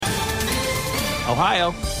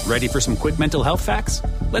Ohio, ready for some quick mental health facts?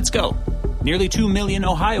 Let's go. Nearly 2 million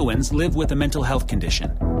Ohioans live with a mental health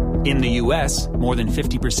condition. In the U.S., more than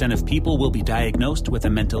 50% of people will be diagnosed with a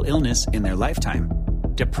mental illness in their lifetime.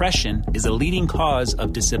 Depression is a leading cause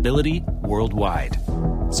of disability worldwide.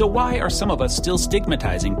 So why are some of us still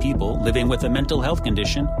stigmatizing people living with a mental health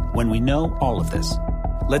condition when we know all of this?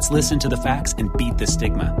 Let's listen to the facts and beat the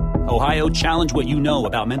stigma. Ohio, challenge what you know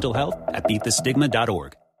about mental health at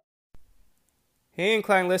beatthestigma.org. Hey,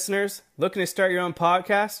 Incline listeners, looking to start your own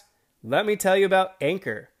podcast? Let me tell you about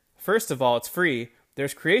Anchor. First of all, it's free.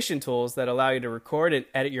 There's creation tools that allow you to record and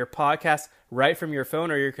edit your podcast right from your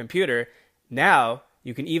phone or your computer. Now,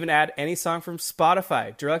 you can even add any song from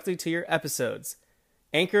Spotify directly to your episodes.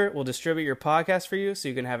 Anchor will distribute your podcast for you so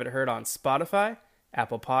you can have it heard on Spotify,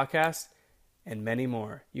 Apple Podcasts, and many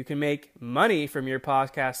more. You can make money from your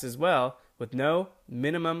podcast as well with no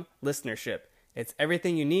minimum listenership. It's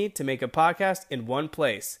everything you need to make a podcast in one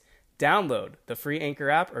place. Download the free Anchor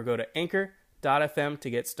app or go to anchor.fm to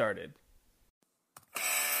get started.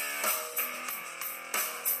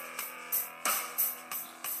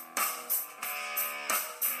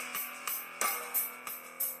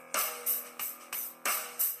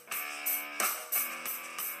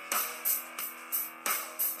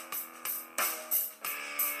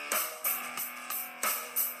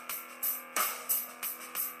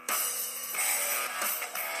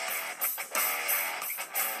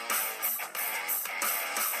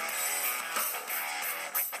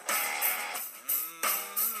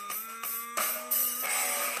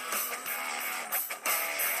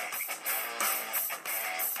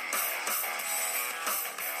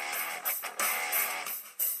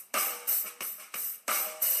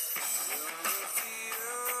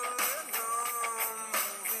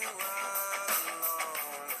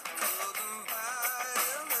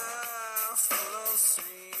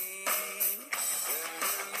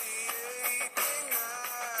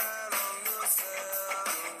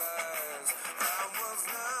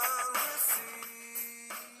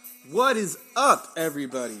 What is up,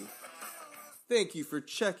 everybody? Thank you for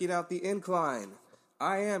checking out The Incline.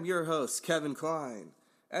 I am your host, Kevin Klein.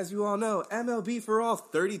 As you all know, MLB for all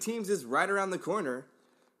 30 teams is right around the corner.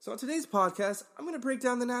 So on today's podcast, I'm going to break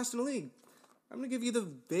down the National League. I'm going to give you the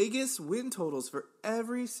Vegas win totals for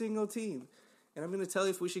every single team. And I'm going to tell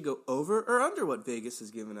you if we should go over or under what Vegas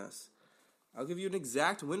has given us. I'll give you an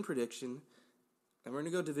exact win prediction. And we're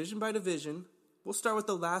going to go division by division. We'll start with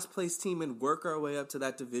the last place team and work our way up to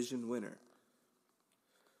that division winner.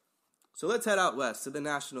 So let's head out west to the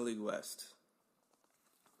National League West.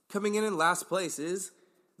 Coming in last place is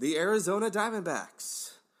the Arizona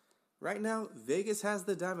Diamondbacks. Right now, Vegas has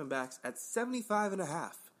the Diamondbacks at 75.5.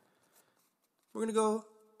 We're going to go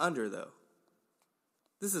under, though.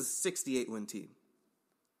 This is a 68-win team.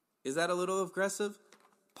 Is that a little aggressive?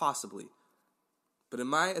 Possibly. But in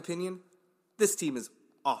my opinion, this team is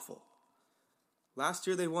awful. Last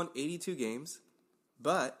year they won 82 games,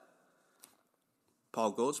 but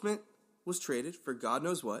Paul Goldschmidt was traded for God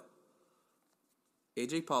knows what.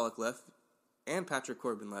 A.J. Pollock left, and Patrick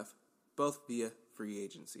Corbin left, both via free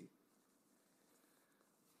agency.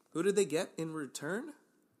 Who did they get in return?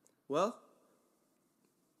 Well,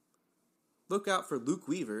 look out for Luke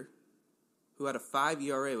Weaver, who had a 5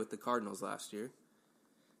 ERA with the Cardinals last year.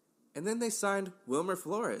 And then they signed Wilmer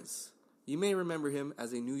Flores. You may remember him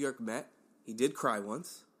as a New York Met. He did cry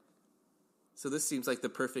once. So this seems like the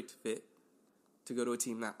perfect fit to go to a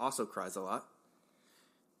team that also cries a lot.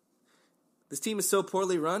 This team is so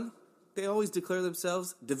poorly run, they always declare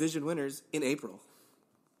themselves division winners in April.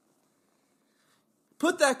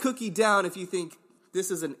 Put that cookie down if you think this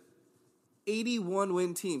is an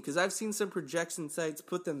 81-win team, because I've seen some projection sites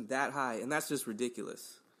put them that high, and that's just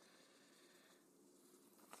ridiculous.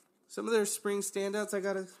 Some of their spring standouts I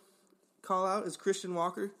got to call out is Christian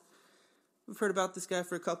Walker. We've heard about this guy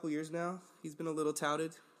for a couple years now. He's been a little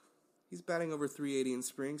touted. He's batting over 380 in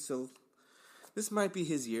spring, so this might be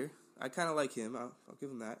his year. I kind of like him. I'll give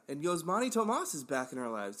him that. And Yasmani Tomas is back in our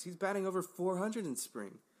lives. He's batting over 400 in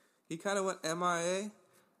spring. He kind of went MIA.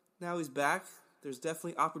 Now he's back. There's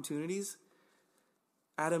definitely opportunities.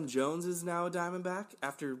 Adam Jones is now a Diamondback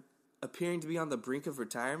after appearing to be on the brink of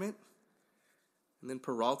retirement. And then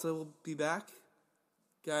Peralta will be back.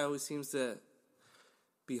 Guy always seems to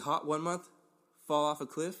be hot one month, fall off a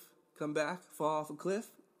cliff, come back, fall off a cliff.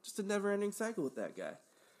 Just a never-ending cycle with that guy.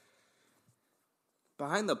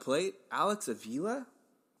 Behind the plate, Alex Avila.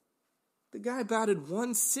 The guy batted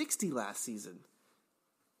 160 last season.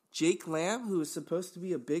 Jake Lamb, who is supposed to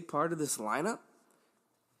be a big part of this lineup,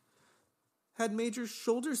 had major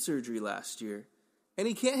shoulder surgery last year, and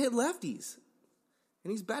he can't hit lefties.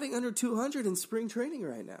 And he's batting under 200 in spring training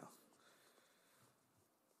right now.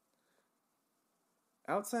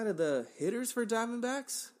 Outside of the hitters for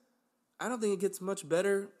Diamondbacks, I don't think it gets much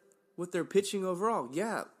better with their pitching overall.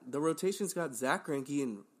 Yeah, the rotation's got Zach Greinke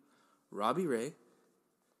and Robbie Ray.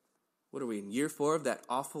 What are we, in year 4 of that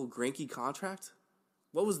awful Greinke contract?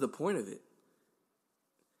 What was the point of it?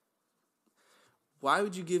 Why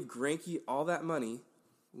would you give Greinke all that money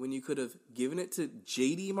when you could have given it to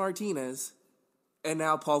JD Martinez and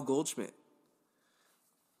now Paul Goldschmidt?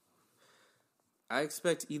 I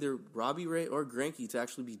expect either Robbie Ray or Greinke to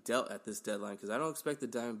actually be dealt at this deadline because I don't expect the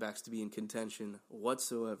Diamondbacks to be in contention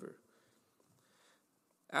whatsoever.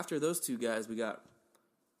 After those two guys, we got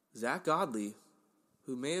Zach Godley,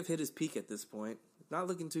 who may have hit his peak at this point. Not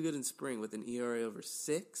looking too good in spring with an ERA over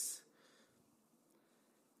 6.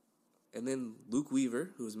 And then Luke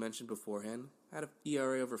Weaver, who was mentioned beforehand, had an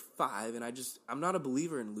ERA over 5. And I'm not a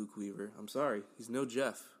believer in Luke Weaver. I'm sorry. He's no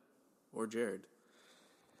Jeff or Jared.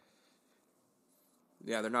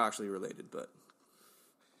 Yeah, they're not actually related, but.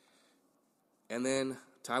 And then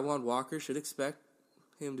Taijuan Walker, should expect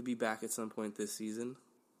him to be back at some point this season.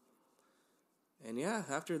 And yeah,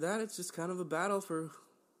 after that, it's just kind of a battle for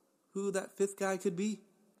who that 5th guy could be.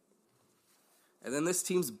 And then this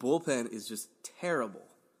team's bullpen is just terrible.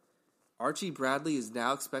 Archie Bradley is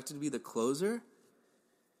now expected to be the closer.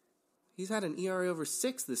 He's had an ERA over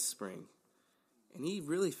 6 this spring. And he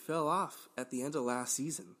really fell off at the end of last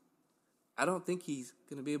season. I don't think he's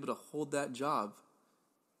going to be able to hold that job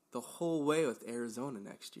the whole way with Arizona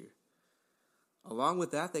next year. Along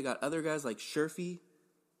with that, they got other guys like Sherfy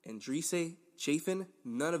and Drise Chafin.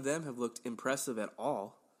 None of them have looked impressive at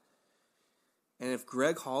all. And if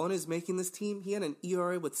Greg Holland is making this team, he had an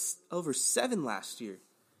ERA with over 7 last year.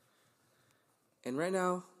 And right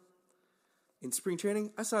now, in spring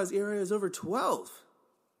training, I saw his ERA is over 12.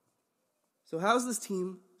 So how is this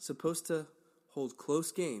team supposed to hold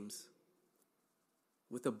close games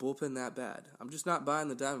with a bullpen that bad? I'm just not buying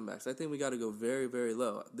the Diamondbacks. I think we got to go very, very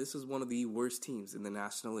low. This is one of the worst teams in the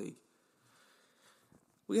National League.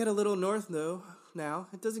 We had a little north, though, now.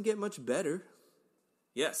 It doesn't get much better.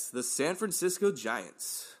 Yes, the San Francisco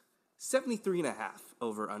Giants. 73.5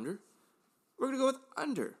 over-under. We're going to go with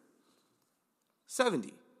under.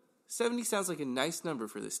 70. 70 sounds like a nice number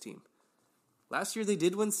for this team. Last year they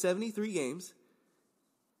did win 73 games.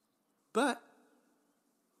 But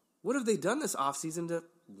what have they done this offseason to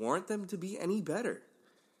warrant them to be any better?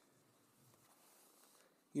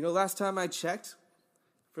 You know, last time I checked,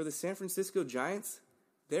 for the San Francisco Giants,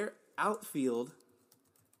 their outfield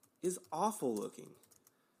is awful looking.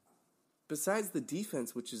 Besides the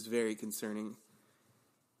defense, which is very concerning,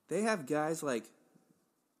 they have guys like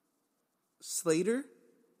Slater,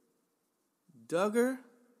 Duggar,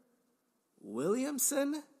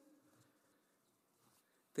 Williamson.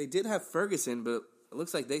 They did have Ferguson, but it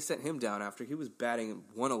looks like they sent him down after he was batting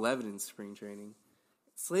 111 in spring training.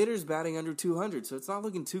 Slater's batting under 200, so it's not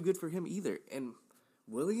looking too good for him either. And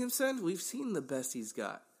Williamson, we've seen the best he's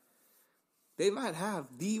got. They might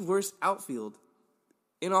have the worst outfield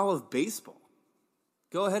in all of baseball.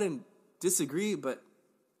 Go ahead and disagree, but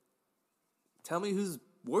tell me who's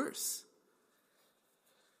worse.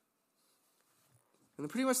 And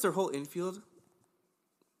pretty much their whole infield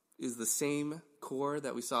is the same core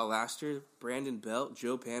that we saw last year. Brandon Belt,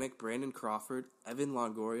 Joe Panik, Brandon Crawford, Evan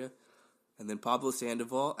Longoria, and then Pablo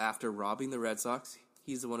Sandoval after robbing the Red Sox.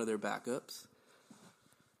 He's one of their backups.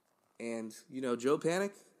 And, you know, Joe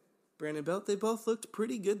Panik, Brandon Belt, they both looked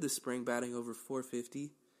pretty good this spring, batting over 450.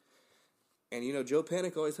 And, you know, Joe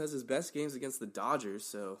Panik always has his best games against the Dodgers,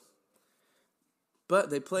 so. But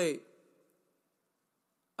they play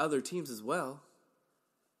other teams as well.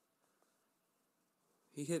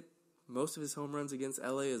 He hit most of his home runs against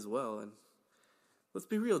LA as well. And let's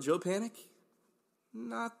be real, Joe Panik,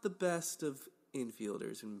 not the best of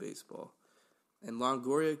infielders in baseball. And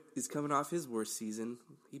Longoria is coming off his worst season.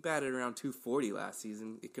 He batted around 240 last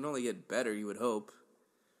season. It can only get better, you would hope.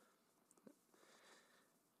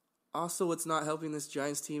 Also, what's not helping this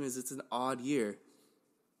Giants team is it's an odd year.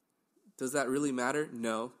 Does that really matter?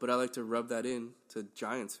 No, but I like to rub that in to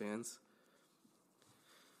Giants fans.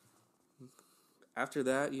 After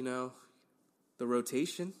that, you know, the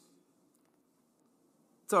rotation,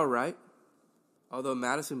 it's all right. Although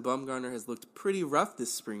Madison Bumgarner has looked pretty rough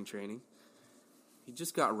this spring training. He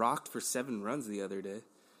just got rocked for 7 runs the other day.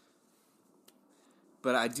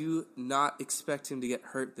 But I do not expect him to get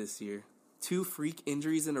hurt this year. 2 freak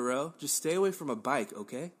injuries in a row. Just stay away from a bike,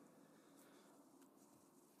 okay?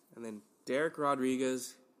 And then Derek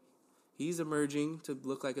Rodriguez, he's emerging to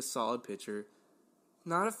look like a solid pitcher.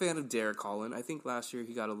 Not a fan of Derek Holland. I think last year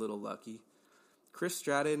he got a little lucky. Chris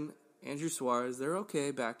Stratton, Andrew Suarez, they're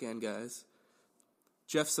okay back-end guys.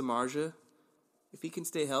 Jeff Samardzija, if he can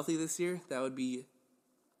stay healthy this year, that would be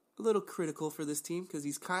a little critical for this team because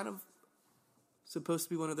he's kind of supposed to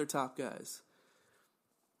be one of their top guys.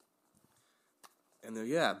 And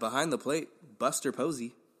behind the plate, Buster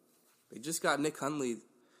Posey. They just got Nick Hundley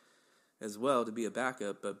as well to be a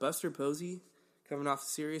backup, but Buster Posey, coming off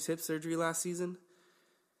serious hip surgery last season,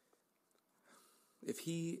 if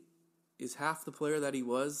he is half the player that he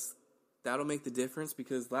was, that'll make the difference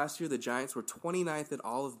because last year the Giants were 29th in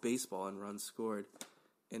all of baseball in runs scored,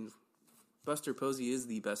 and Buster Posey is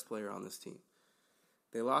the best player on this team.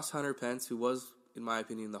 They lost Hunter Pence, who was, in my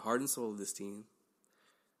opinion, the heart and soul of this team.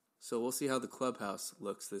 So we'll see how the clubhouse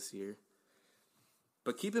looks this year.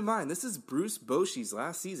 But keep in mind, this is Bruce Bochy's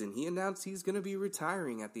last season. He announced he's going to be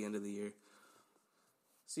retiring at the end of the year.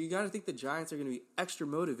 So you got to think the Giants are going to be extra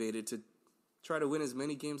motivated to try to win as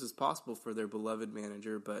many games as possible for their beloved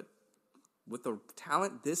manager. But with the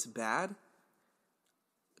talent this bad,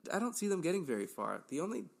 I don't see them getting very far. The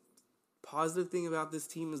only positive thing about this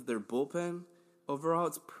team is their bullpen. Overall,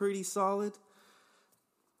 it's pretty solid.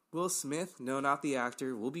 Will Smith, no, not the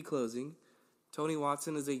actor, will be closing. Tony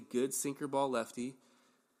Watson is a good sinker ball lefty.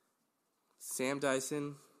 Sam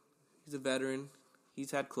Dyson, he's a veteran.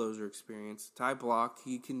 He's had closer experience. Ty Block,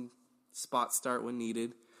 he can spot start when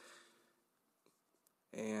needed.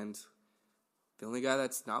 And the only guy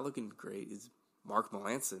that's not looking great is Mark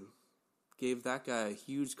Melancon. Gave that guy a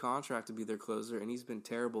huge contract to be their closer, and he's been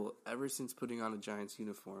terrible ever since putting on a Giants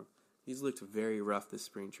uniform. He's looked very rough this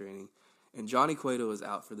spring training. And Johnny Cueto is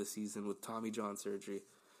out for the season with Tommy John surgery.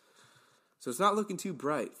 So it's not looking too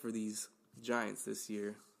bright for these Giants this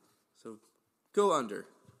year. So go under.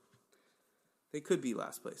 They could be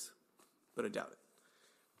last place, but I doubt it.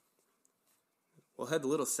 We'll head a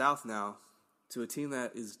little south now to a team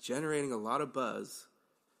that is generating a lot of buzz.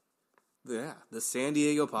 The San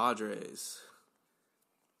Diego Padres.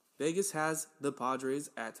 Vegas has the Padres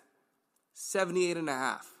at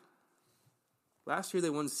 78.5. Last year they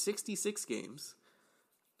won 66 games.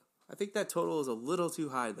 I think that total is a little too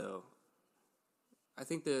high, though. I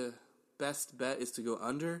think the best bet is to go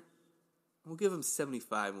under. We'll give them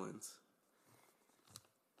 75 wins.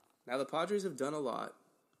 Now, the Padres have done a lot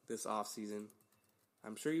this offseason.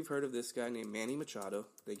 I'm sure you've heard of this guy named Manny Machado.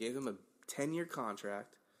 They gave him a 10-year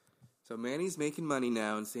contract. So Manny's making money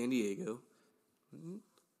now in San Diego.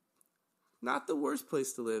 Not the worst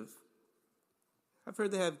place to live. I've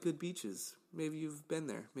heard they have good beaches. Maybe you've been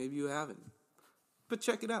there. Maybe you haven't. But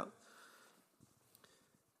check it out.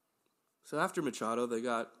 So after Machado, they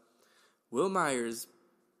got Will Myers,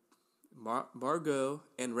 Margot,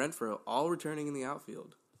 and Renfroe all returning in the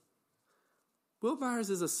outfield. Will Myers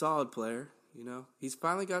is a solid player. You know, he's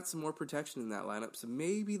finally got some more protection in that lineup. So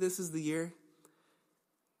maybe this is the year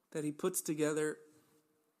that he puts together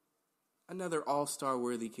another all-star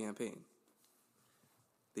worthy campaign.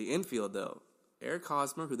 The infield, though. Eric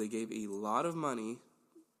Hosmer, who they gave a lot of money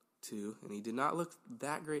to, and he did not look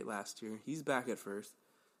that great last year. He's back at first.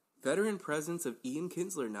 Veteran presence of Ian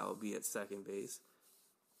Kinsler now will be at second base.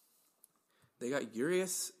 They got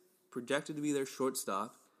Urias projected to be their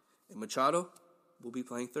shortstop, and Machado will be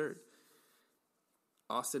playing third.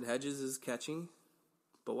 Austin Hedges is catching,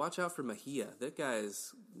 but watch out for Mejia. That guy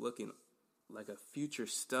is looking like a future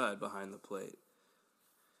stud behind the plate.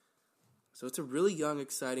 So it's a really young,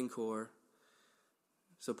 exciting core.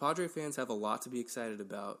 So Padre fans have a lot to be excited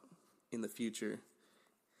about in the future.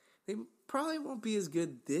 They probably won't be as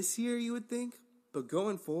good this year, you would think, but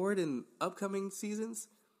going forward in upcoming seasons,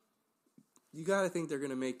 you got to think they're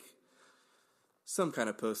going to make some kind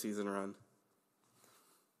of postseason run.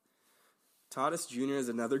 Tatis Jr. is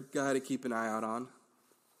another guy to keep an eye out on.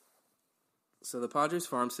 So the Padres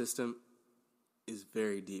farm system is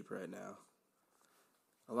very deep right now.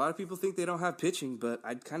 A lot of people think they don't have pitching, but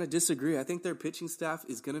I kind of disagree. I think their pitching staff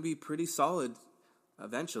is going to be pretty solid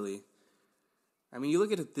eventually. I mean, you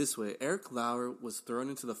look at it this way. Eric Lauer was thrown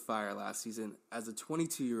into the fire last season as a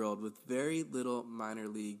 22-year-old with very little minor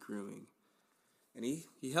league grooming. And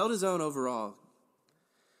he held his own overall.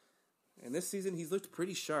 And this season, he's looked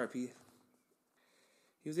pretty sharp. He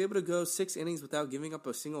was able to go 6 innings without giving up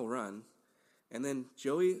a single run. And then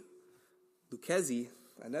Joey Lucchesi,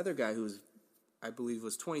 another guy who I believe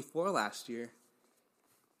was 24 last year,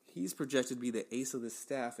 he's projected to be the ace of the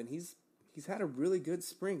staff, and he's had a really good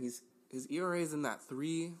spring. His ERA is in that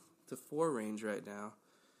 3 to 4 range right now,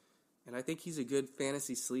 and I think he's a good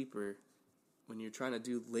fantasy sleeper when you're trying to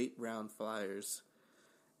do late round flyers.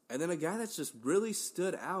 And then a guy that's just really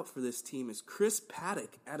stood out for this team is Chris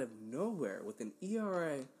Paddock out of nowhere with an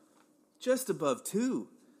ERA just above 2.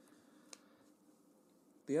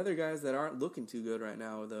 The other guys that aren't looking too good right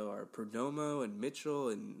now, though, are Perdomo and Mitchell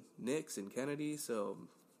and Nix and Kennedy. So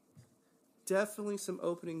definitely some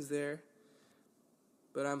openings there.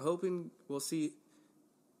 But I'm hoping we'll see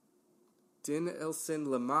Dinelson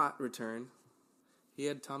Lamotte return. He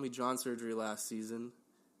had Tommy John surgery last season.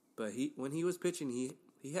 But when he was pitching,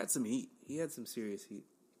 he had some heat. He had some serious heat.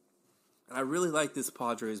 And I really like this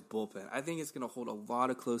Padres bullpen. I think it's going to hold a lot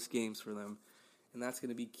of close games for them. And that's going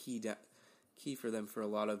to be key for them for a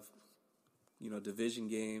lot of, division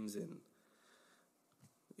games. And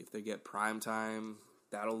if they get prime time,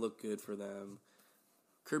 that'll look good for them.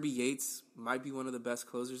 Kirby Yates might be one of the best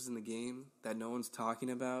closers in the game that no one's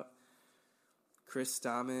talking about. Chris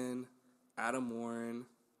Stammen, Adam Warren,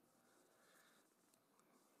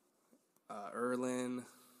 Erlin,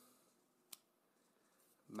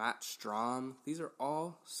 Matt Strahm. These are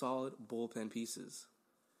all solid bullpen pieces.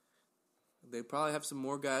 They probably have some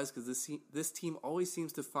more guys because this team always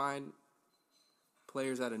seems to find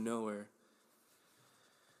players out of nowhere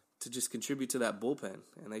to just contribute to that bullpen.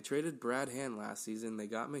 And they traded Brad Hand last season. They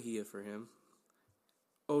got Mejia for him.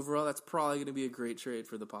 Overall, that's probably going to be a great trade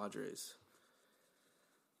for the Padres.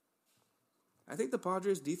 I think the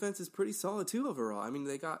Padres' defense is pretty solid too overall. I mean,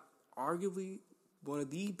 they got arguably one of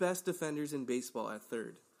the best defenders in baseball at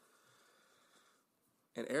third.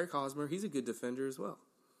 And Eric Hosmer, he's a good defender as well.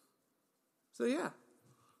 So, yeah.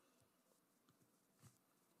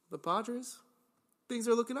 The Padres, things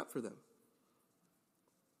are looking up for them.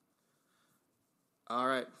 All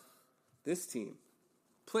right. This team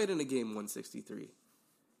played in a game 163.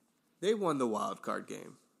 They won the wild card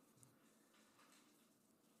game.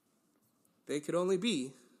 They could only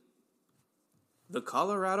be the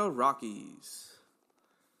Colorado Rockies.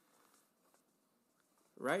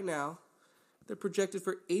 Right now, they're projected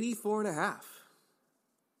for 84.5.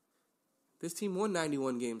 This team won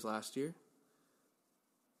 91 games last year.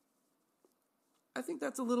 I think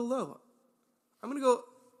that's a little low. I'm going to go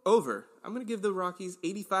over. I'm going to give the Rockies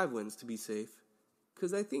 85 wins to be safe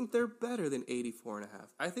because I think they're better than 84.5.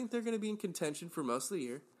 I think they're going to be in contention for most of the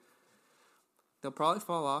year. They'll probably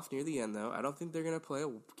fall off near the end, though. I don't think they're going to play a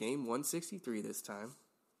game 163 this time.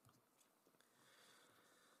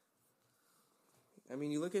 I mean,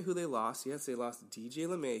 you look at who they lost. Yes, they lost DJ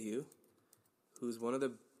LeMahieu, who's one of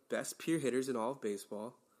the best pure hitters in all of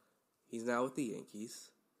baseball. He's now with the Yankees.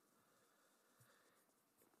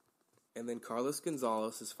 And then Carlos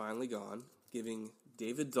Gonzalez is finally gone, giving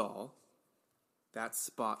David Dahl that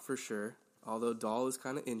spot for sure. Although Dahl is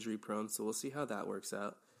kind of injury prone, so we'll see how that works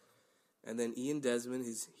out. And then Ian Desmond,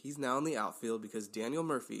 he's now in the outfield because Daniel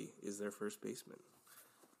Murphy is their first baseman.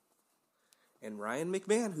 And Ryan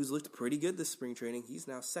McMahon, who's looked pretty good this spring training, he's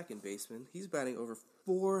now second baseman. He's batting over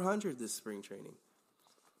 400 this spring training.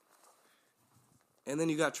 And then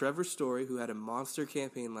you got Trevor Story, who had a monster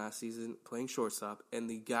campaign last season playing shortstop, and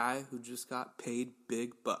the guy who just got paid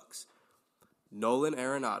big bucks, Nolan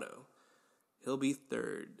Arenado. He'll be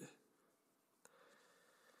third.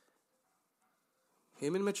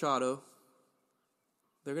 Him and Machado,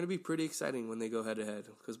 they're going to be pretty exciting when they go head-to-head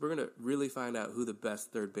because we're going to really find out who the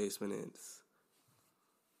best third baseman is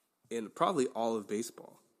in probably all of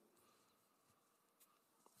baseball.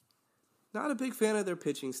 Not a big fan of their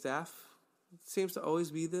pitching staff. It seems to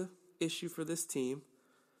always be the issue for this team.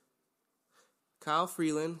 Kyle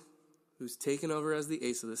Freeland, who's taken over as the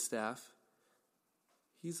ace of the staff,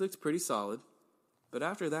 he's looked pretty solid. But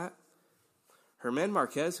after that, German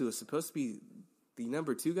Marquez, who was supposed to be the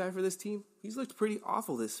number 2 guy for this team, he's looked pretty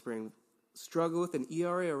awful this spring. Struggled with an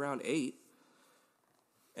ERA around 8.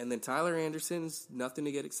 And then Tyler Anderson's nothing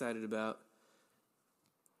to get excited about.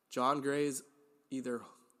 John Gray's either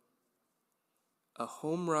a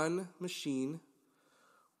home run machine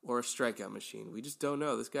or a strikeout machine. We just don't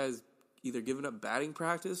know. This guy's either giving up batting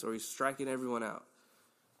practice or he's striking everyone out.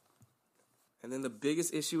 And then the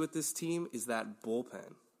biggest issue with this team is that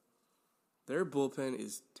bullpen. Their bullpen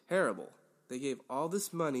is terrible. They gave all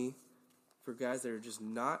this money for guys that are just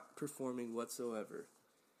not performing whatsoever.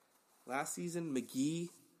 Last season, McGee,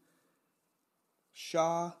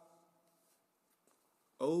 Shaw,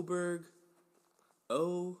 Oberg,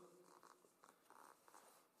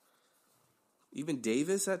 even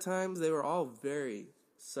Davis at times, they were all very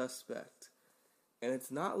suspect. And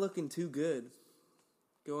it's not looking too good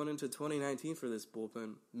going into 2019 for this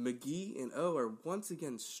bullpen. McGee and O are once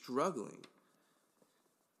again struggling.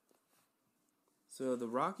 So the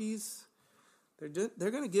Rockies,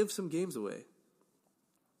 they're going to give some games away.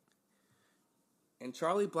 And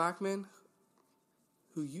Charlie Blackmon,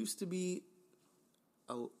 who used to be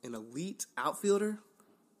an elite outfielder,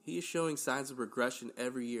 he is showing signs of regression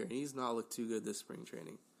every year, and he's not looked too good this spring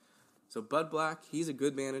training. So Bud Black, he's a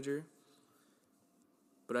good manager.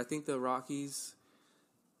 But I think the Rockies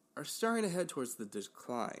are starting to head towards the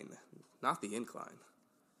decline, not the incline.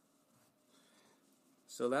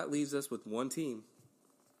 So that leaves us with one team.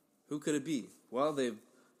 Who could it be? Well, they're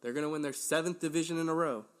going to win their 7th division in a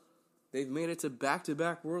row. They've made it to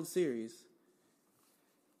back-to-back World Series.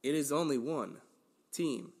 It is only one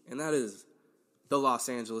team, and that is the Los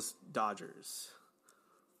Angeles Dodgers.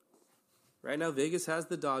 Right now, Vegas has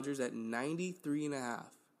the Dodgers at 93.5.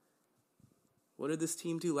 What did this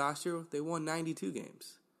team do last year? They won 92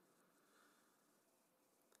 games.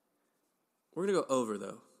 We're going to go over,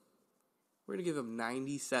 though. We're going to give them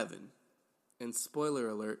 97. And spoiler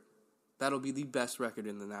alert, that'll be the best record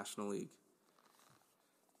in the National League.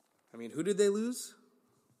 I mean, who did they lose?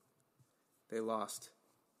 They lost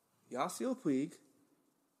Yasiel Puig,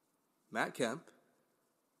 Matt Kemp,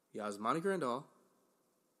 Yasmani Grandal,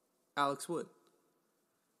 Alex Wood.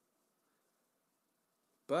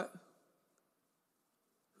 But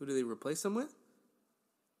who do they replace them with?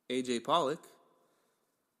 AJ Pollock.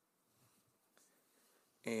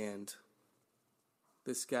 And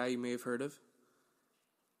this guy you may have heard of,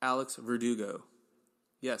 Alex Verdugo.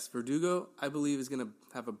 Yes, Verdugo, I believe, is going to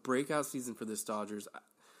have a breakout season for this Dodgers.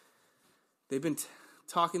 They've been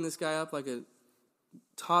talking this guy up like a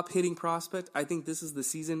top hitting prospect. I think this is the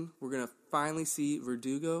season we're going to finally see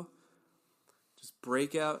Verdugo just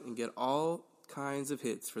break out and get all kinds of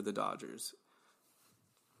hits for the Dodgers.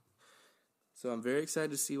 So I'm very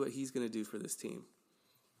excited to see what he's going to do for this team.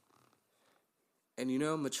 And you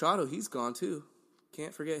know, Machado, he's gone too.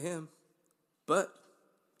 Can't forget him. But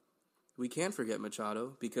we can't forget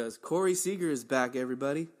Machado because Corey Seager is back,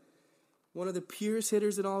 everybody. One of the purest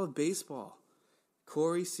hitters in all of baseball.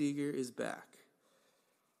 Corey Seager is back.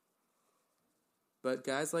 But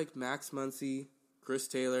guys like Max Muncy, Chris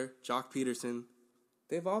Taylor, Jock Peterson,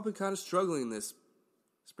 they've all been kind of struggling this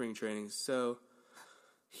spring training. So,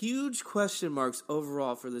 huge question marks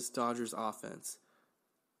overall for this Dodgers offense.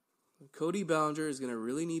 Cody Bellinger is going to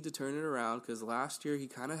really need to turn it around because last year he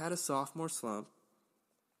kind of had a sophomore slump.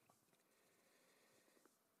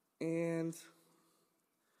 And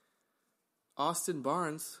Austin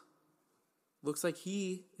Barnes looks like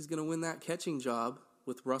he is going to win that catching job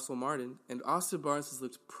with Russell Martin. And Austin Barnes has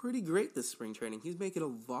looked pretty great this spring training. He's making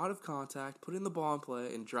a lot of contact, putting the ball in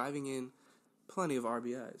play, and driving in plenty of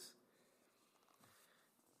RBIs.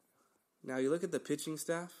 Now you look at the pitching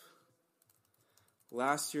staff.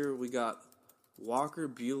 Last year we got Walker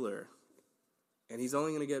Buehler, and he's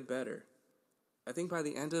only going to get better. I think by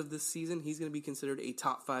the end of this season, he's going to be considered a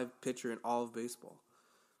top 5 pitcher in all of baseball.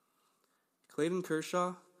 Clayton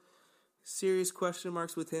Kershaw, serious question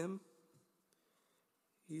marks with him.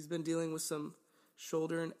 He's been dealing with some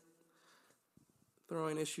shoulder and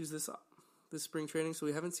throwing issues this spring training, so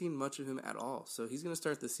we haven't seen much of him at all. So he's going to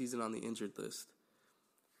start the season on the injured list.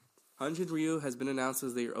 Hyun-Jin Ryu has been announced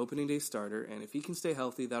as their opening day starter, and if he can stay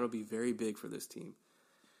healthy, that'll be very big for this team.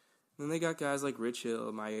 Then they got guys like Rich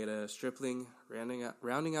Hill, Maeda, Stripling,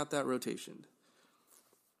 rounding out that rotation.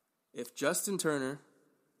 If Justin Turner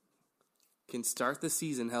can start the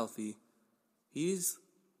season healthy, he's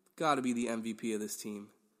got to be the MVP of this team.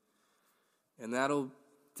 And that'll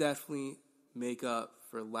definitely make up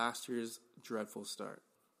for last year's dreadful start.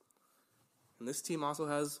 And this team also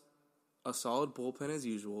has a solid bullpen as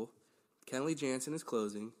usual. Kenley Jansen is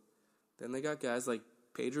closing. Then they got guys like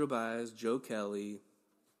Pedro Baez, Joe Kelly,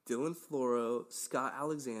 Dylan Floro, Scott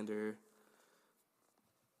Alexander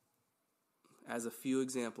as a few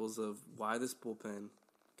examples of why this bullpen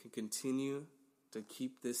can continue to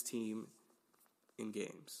keep this team in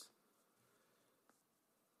games.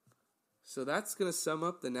 So that's going to sum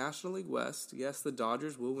up the National League West. Yes, the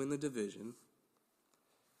Dodgers will win the division.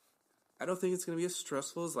 I don't think it's going to be as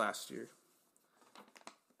stressful as last year.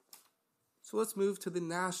 So let's move to the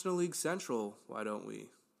National League Central, why don't we?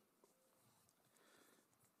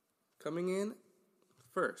 Coming in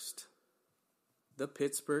first, the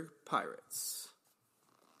Pittsburgh Pirates.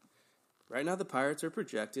 Right now the Pirates are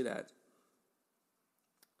projected at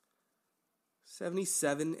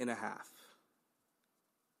 77.5.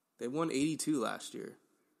 They won 82 last year.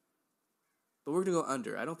 But we're going to go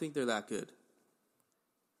under. I don't think they're that good.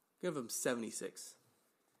 Give them 76.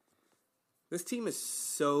 This team is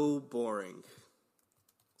so boring.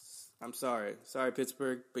 I'm sorry. Sorry,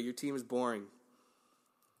 Pittsburgh, but your team is boring.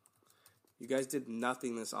 You guys did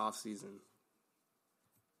nothing this offseason.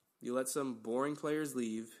 You let some boring players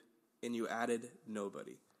leave, and you added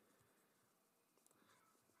nobody.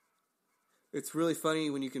 It's really funny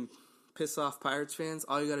when you can piss off Pirates fans.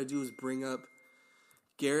 All you got to do is bring up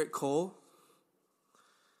Garrett Cole,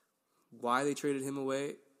 why they traded him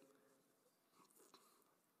away.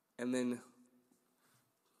 and then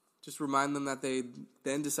just remind them that they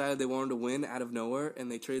then decided they wanted to win out of nowhere,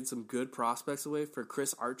 and they traded some good prospects away for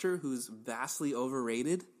Chris Archer, who's vastly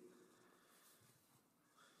overrated.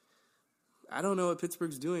 I don't know what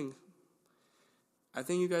Pittsburgh's doing. I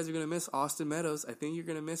think you guys are going to miss Austin Meadows. I think you're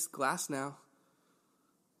going to miss Glasnow.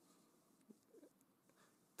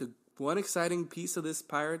 The one exciting piece of this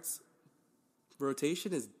Pirates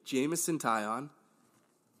rotation is Jameson Taillon.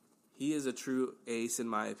 He is a true ace in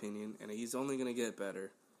my opinion, and he's only going to get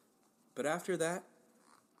better. But after that,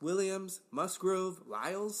 Williams, Musgrove,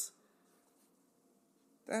 Lyles,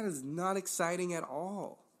 that is not exciting at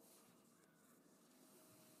all.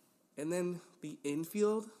 And then the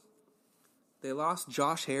infield, they lost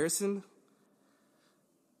Josh Harrison,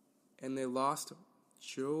 and they lost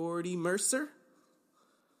Jordy Mercer.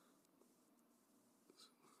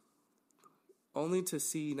 Only to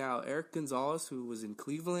see now Eric Gonzalez, who was in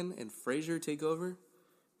Cleveland, and Frazier take over.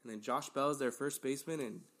 And then Josh Bell is their first baseman,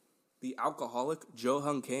 and the alcoholic Joe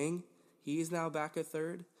Hung Kang, he is now back at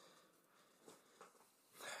third.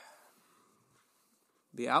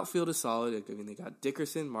 The outfield is solid. I mean, they got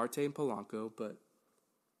Dickerson, Marte, and Polanco, but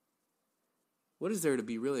what is there to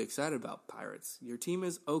be really excited about, Pirates? Your team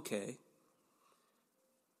is okay.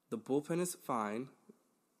 The bullpen is fine.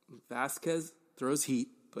 Vasquez throws heat,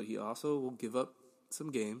 but he also will give up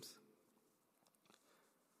some games.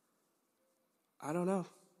 I don't know.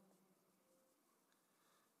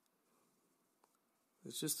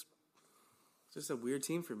 It's just a weird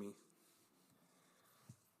team for me.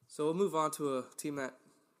 So we'll move on to a team that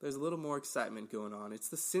there's a little more excitement going on. It's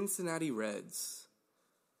the Cincinnati Reds.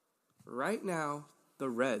 Right now, the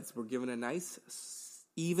Reds were given a nice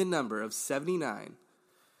even number of 79.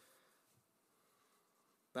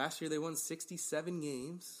 Last year they won 67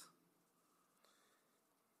 games.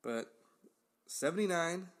 But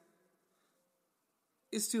 79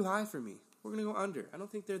 is too high for me. We're going to go under. I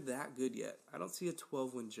don't think they're that good yet. I don't see a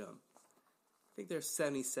 12-win jump. I think they're a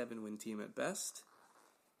 77-win team at best.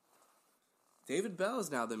 David Bell is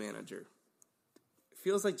now the manager. It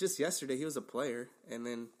feels like just yesterday he was a player, and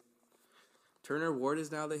then Turner Ward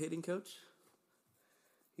is now the hitting coach.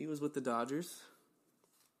 He was with the Dodgers.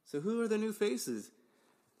 So who are the new faces?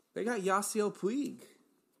 They got Yasiel Puig.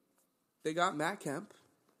 They got Matt Kemp.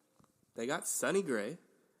 They got Sonny Gray.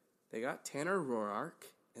 They got Tanner Roark.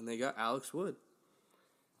 And they got Alex Wood.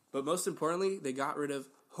 But most importantly, they got rid of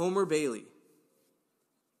Homer Bailey.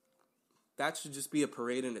 That should just be a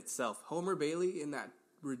parade in itself. Homer Bailey, in that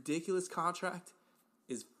ridiculous contract,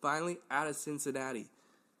 is finally out of Cincinnati.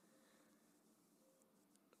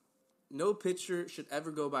 No pitcher should ever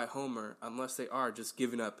go by Homer unless they are just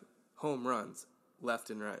giving up home runs left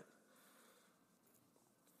and right.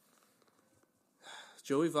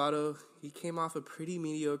 Joey Votto, he came off a pretty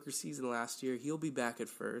mediocre season last year. He'll be back at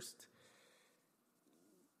first.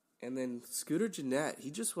 And then Scooter Gennett, he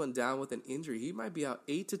just went down with an injury. He might be out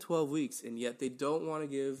 8 to 12 weeks, and yet they don't want to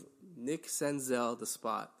give Nick Senzel the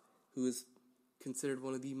spot, who is considered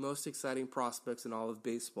one of the most exciting prospects in all of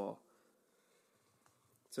baseball.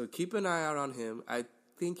 So keep an eye out on him. I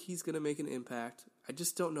think he's going to make an impact. I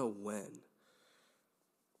just don't know when.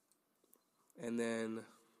 And then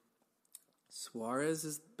Suarez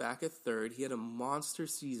is back at third. He had a monster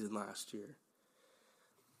season last year.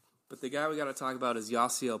 But the guy we got to talk about is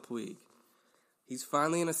Yasiel Puig. He's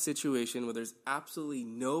finally in a situation where there's absolutely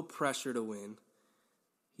no pressure to win.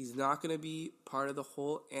 He's not going to be part of the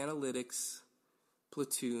whole analytics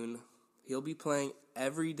platoon. He'll be playing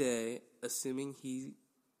every day, assuming he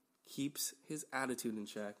keeps his attitude in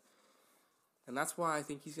check. And that's why I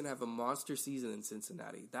think he's going to have a monster season in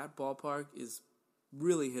Cincinnati. That ballpark is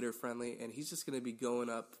really hitter-friendly, and he's just going to be going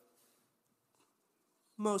up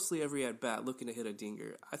mostly every at-bat looking to hit a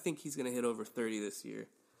dinger. I think he's going to hit over 30 this year.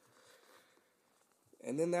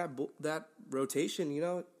 And then that rotation,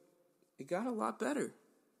 it got a lot better.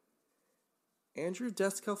 Andrew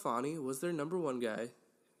Descalfani was their number one guy,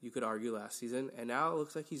 you could argue, last season, and now it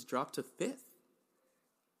looks like he's dropped to 5th.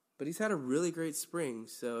 But he's had a really great spring,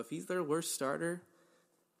 so if he's their worst starter,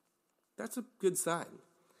 that's a good sign.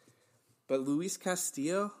 But Luis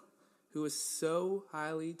Castillo, who is so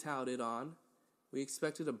highly touted on, we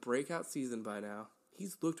expected a breakout season by now.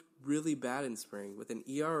 He's looked really bad in spring with an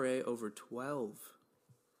ERA over 12.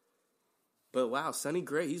 But wow, Sonny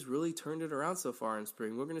Gray, he's really turned it around so far in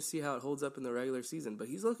spring. We're going to see how it holds up in the regular season, but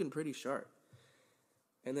he's looking pretty sharp.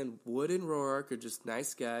 And then Wood and Roark are just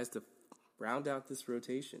nice guys to round out this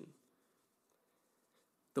rotation.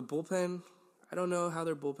 The bullpen, I don't know how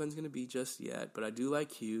their bullpen's going to be just yet, but I do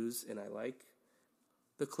like Hughes, and I like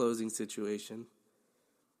the closing situation.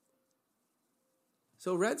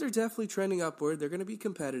 So Reds are definitely trending upward. They're going to be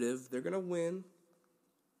competitive. They're going to win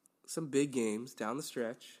some big games down the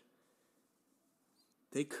stretch.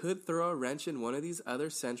 They could throw a wrench in one of these other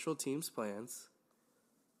Central teams' plans.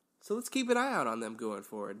 So let's keep an eye out on them going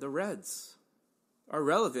forward. The Reds are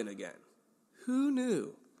relevant again. Who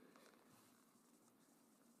knew?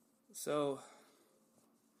 So,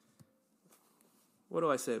 what do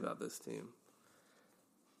I say about this team?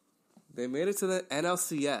 They made it to the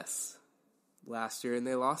NLCS last year, and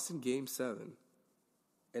they lost in Game 7.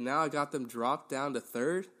 And now I got them dropped down to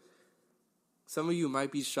third. Some of you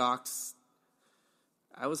might be shocked.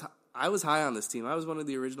 I was high on this team. I was one of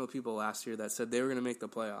the original people last year that said they were going to make the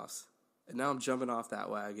playoffs. And now I'm jumping off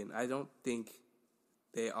that wagon. I don't think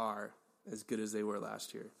they are as good as they were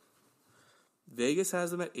last year. Vegas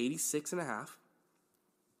has them at 86.5.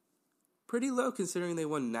 Pretty low considering they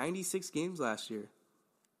won 96 games last year.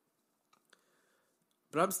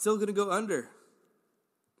 But I'm still going to go under.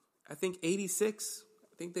 I think 86.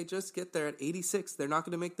 I think they just get there at 86. They're not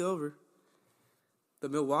going to make the over. The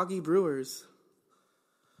Milwaukee Brewers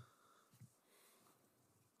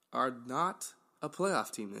are not a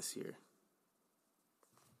playoff team this year.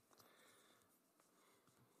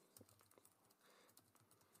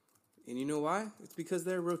 And you know why? It's because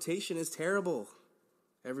their rotation is terrible.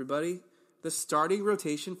 Everybody, the starting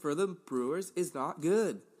rotation for the Brewers is not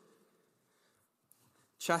good.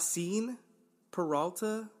 Chacín,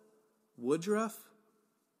 Peralta, Woodruff,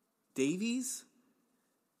 Davies,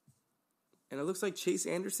 and it looks like Chase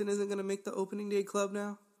Anderson isn't going to make the opening day club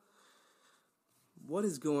now. What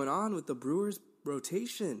is going on with the Brewers'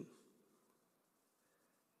 rotation?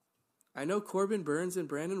 I know Corbin Burns and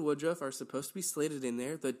Brandon Woodruff are supposed to be slated in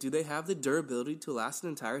there, but do they have the durability to last an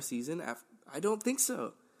entire season? I don't think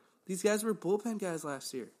so. These guys were bullpen guys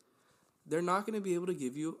last year. They're not going to be able to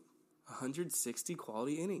give you 160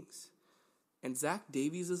 quality innings. And Zach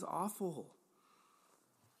Davies is awful.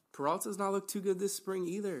 Peralta's not looked too good this spring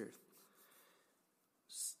either.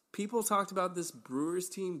 People talked about this Brewers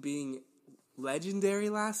team being legendary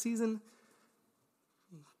last season.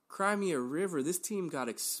 Cry me a river. This team got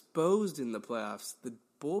exposed in the playoffs. The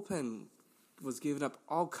bullpen was giving up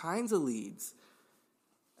all kinds of leads.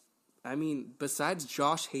 I mean, besides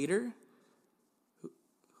Josh Hader,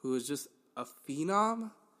 who is just a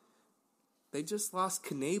phenom, they just lost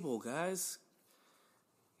Knebel, guys.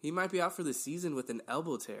 He might be out for the season with an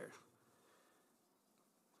elbow tear.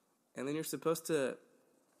 And then you're supposed to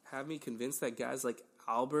have me convinced that guys like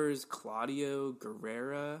Albers, Claudio,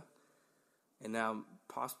 Guerrera, and now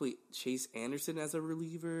possibly Chase Anderson as a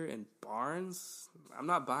reliever and Barnes, I'm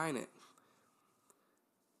not buying it.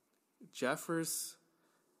 Jeffers,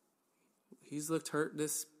 he's looked hurt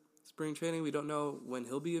this spring training. We don't know when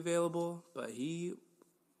he'll be available, but he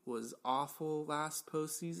was awful last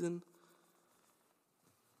postseason.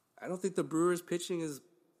 I don't think the Brewers' pitching is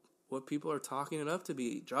what people are talking it up to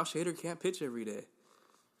be. Josh Hader can't pitch every day.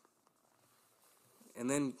 And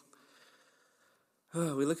then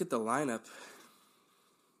we look at the lineup.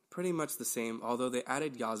 Pretty much the same, although they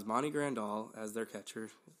added Yasmani Grandal as their catcher.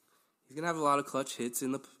 He's gonna have a lot of clutch hits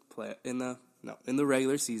in the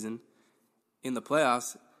regular season. In the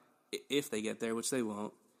playoffs, if they get there, which they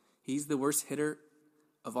won't, he's the worst hitter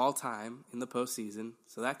of all time in the postseason,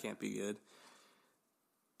 so that can't be good.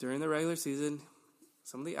 During the regular season,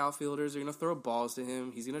 some of the outfielders are gonna throw balls to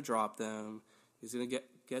him. He's gonna drop them. He's gonna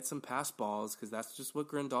get some pass balls because that's just what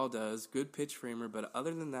Grandal does. Good pitch framer, but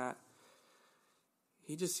other than that,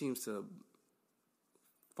 he just seems to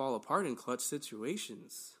fall apart in clutch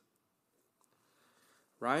situations.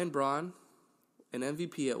 Ryan Braun, an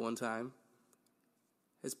MVP at one time,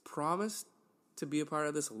 has promised to be a part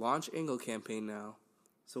of this launch angle campaign now.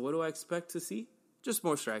 So what do I expect to see? Just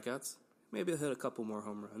more strikeouts. Maybe he'll hit a couple more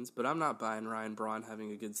home runs, but I'm not buying Ryan Braun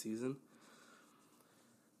having a good season.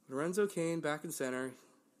 Lorenzo Cain back in center.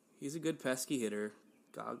 He's a good pesky hitter.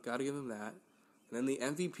 Got to give him that. And then the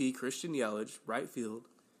MVP, Christian Yelich, right field.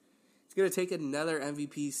 It's going to take another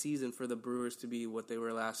MVP season for the Brewers to be what they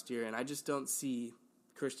were last year, and I just don't see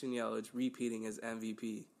Christian Yelich repeating as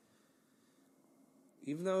MVP.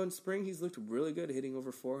 Even though in spring he's looked really good, hitting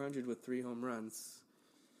over 400 with 3 home runs,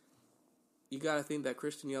 you got to think that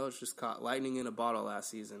Christian Yelich just caught lightning in a bottle last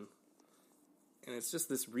season. And it's just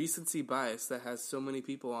this recency bias that has so many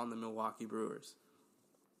people on the Milwaukee Brewers.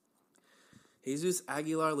 Jesus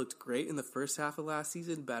Aguilar looked great in the first half of last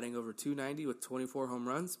season, batting over 290 with 24 home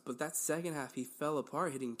runs, but that second half he fell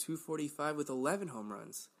apart, hitting 245 with 11 home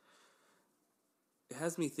runs. It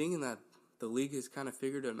has me thinking that the league has kind of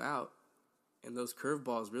figured him out, and those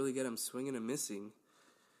curveballs really get him swinging and missing.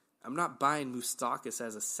 I'm not buying Moustakas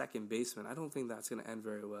as a second baseman. I don't think that's going to end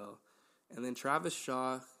very well. And then Travis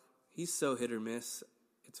Shaw, he's so hit or miss.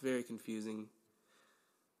 It's very confusing.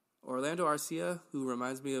 Orlando Arcia, who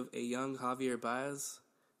reminds me of a young Javier Baez,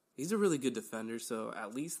 he's a really good defender, so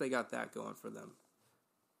at least they got that going for them.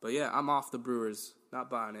 But yeah, I'm off the Brewers, not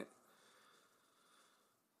buying it.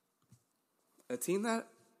 A team that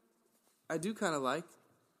I do kind of like,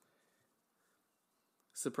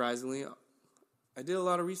 surprisingly, I did a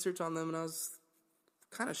lot of research on them and I was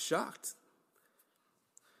kind of shocked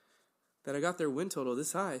that I got their win total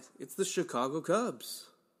this high. It's the Chicago Cubs.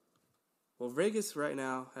 Well, Vegas right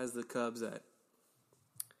now has the Cubs at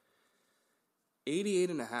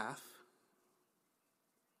 88.5.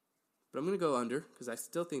 But I'm going to go under because I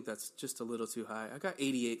still think that's just a little too high. I got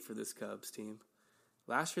 88 for this Cubs team.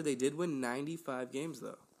 Last year they did win 95 games,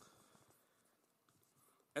 though.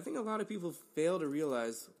 I think a lot of people fail to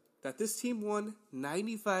realize that this team won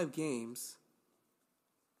 95 games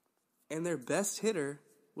and their best hitter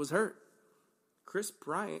was hurt. Chris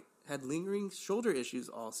Bryant had lingering shoulder issues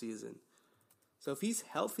all season. So if he's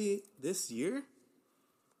healthy this year,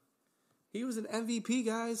 he was an MVP,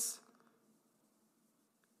 guys.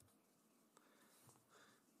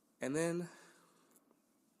 And then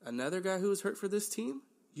another guy who was hurt for this team,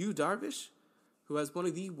 Yu Darvish, who has one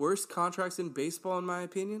of the worst contracts in baseball, in my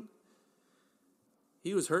opinion.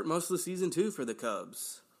 He was hurt most of the season, too, for the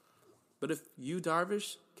Cubs. But if Yu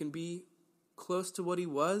Darvish can be close to what he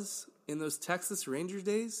was in those Texas Rangers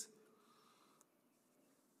days,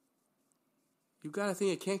 you got to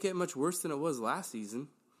think it can't get much worse than it was last season.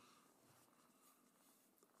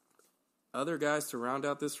 Other guys to round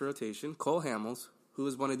out this rotation, Cole Hamels, who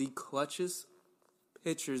is one of the clutchest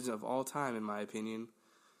pitchers of all time, in my opinion.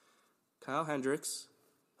 Kyle Hendricks,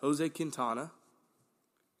 Jose Quintana,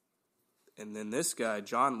 and then this guy,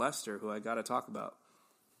 John Lester, who I got to talk about.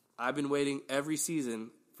 I've been waiting every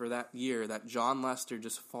season for that year that John Lester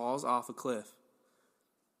just falls off a cliff,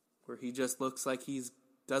 where he just looks like he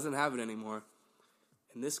doesn't have it anymore.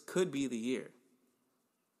 And this could be the year.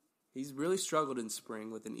 He's really struggled in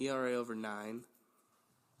spring with an ERA over 9.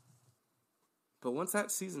 But once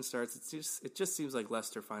that season starts, it just seems like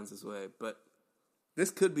Lester finds his way. But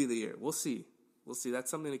this could be the year. We'll see. We'll see.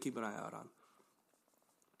 That's something to keep an eye out on.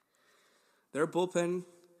 Their bullpen,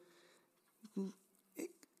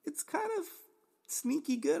 it's kind of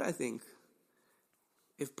sneaky good, I think.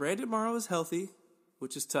 If Brandon Morrow is healthy,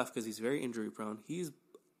 which is tough because he's very injury prone, he's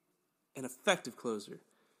an effective closer.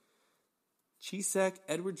 Chisek,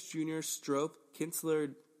 Edwards Jr., Strop,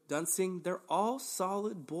 Kinsler, Dunsing, they're all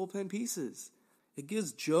solid bullpen pieces. It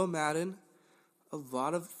gives Joe Maddon a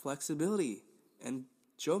lot of flexibility. And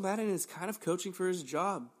Joe Maddon is kind of coaching for his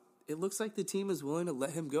job. It looks like the team is willing to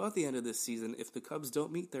let him go at the end of this season if the Cubs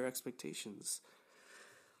don't meet their expectations.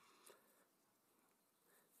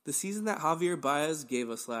 The season that Javier Baez gave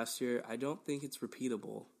us last year, I don't think it's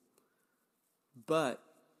repeatable. But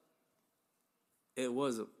it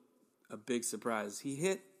was a big surprise. He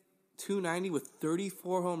hit .290 with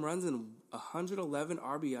 34 home runs and 111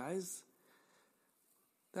 RBIs.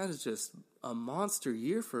 That is just a monster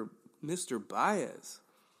year for Mr. Baez.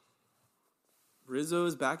 Rizzo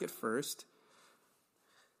is back at first.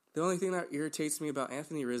 The only thing that irritates me about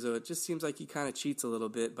Anthony Rizzo, it just seems like he kind of cheats a little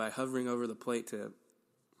bit by hovering over the plate to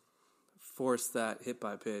force that hit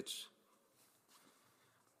by pitch.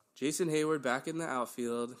 Jason Hayward back in the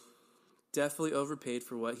outfield. Definitely overpaid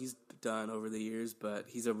for what he's done over the years, but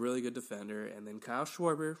he's a really good defender. And then Kyle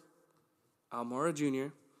Schwarber, Almora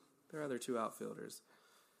Jr., their other two outfielders.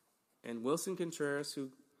 And Wilson Contreras, who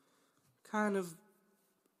kind of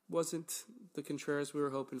wasn't the Contreras we were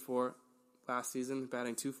hoping for last season,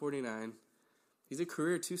 batting .249. He's a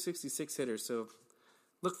career .266 hitter, so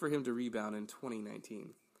look for him to rebound in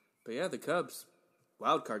 2019. But yeah, the Cubs,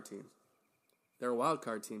 wild card team. They're a wild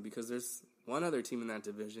card team because there's one other team in that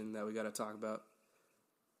division that we got to talk about.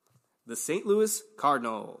 The St. Louis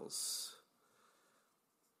Cardinals.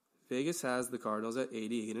 Vegas has the Cardinals at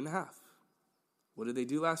 88.5. What did they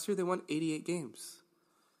do last year? They won 88 games.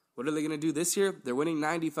 What are they going to do this year? They're winning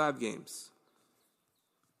 95 games.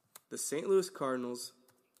 The St. Louis Cardinals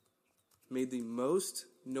made the most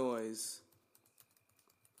noise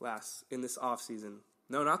in this offseason.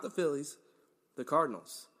 No, not the Phillies. The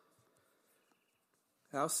Cardinals.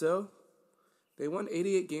 How so? They won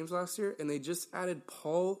 88 games last year, and they just added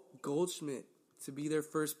Paul Goldschmidt to be their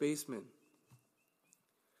first baseman.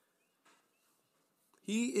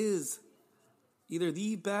 He is either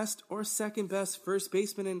the best or second best first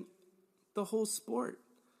baseman in the whole sport.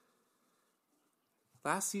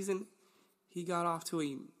 Last season, he got off to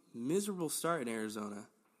a miserable start in Arizona,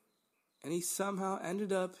 and he somehow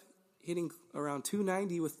ended up hitting around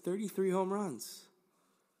 .290 with 33 home runs.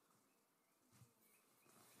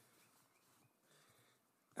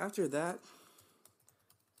 After that,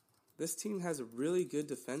 this team has a really good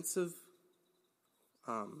defensive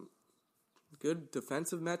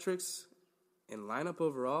metrics and lineup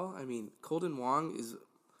overall. I mean, Colton Wong is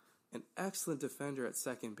an excellent defender at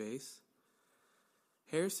second base.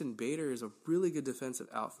 Harrison Bader is a really good defensive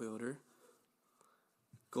outfielder.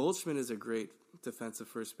 Goldschmidt is a great defensive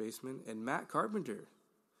first baseman. And Matt Carpenter,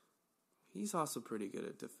 he's also pretty good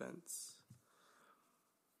at defense.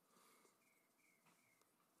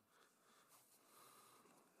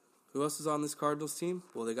 Who else is on this Cardinals team?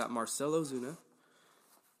 Well, they got Marcell Ozuna,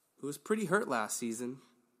 who was pretty hurt last season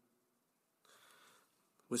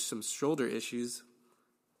with some shoulder issues.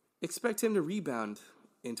 Expect him to rebound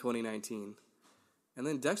in 2019. And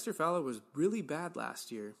then Dexter Fowler was really bad last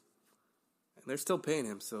year. And they're still paying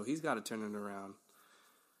him, so he's got to turn it around.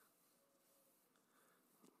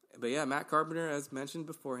 But yeah, Matt Carpenter, as mentioned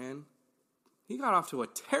beforehand, he got off to a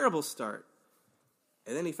terrible start.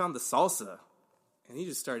 And then he found the salsa. And he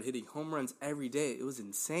just started hitting home runs every day. It was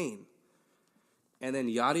insane. And then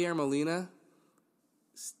Yadier Molina,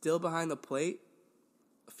 still behind the plate,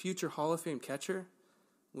 a future Hall of Fame catcher.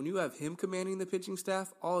 When you have him commanding the pitching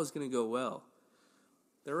staff, all is going to go well.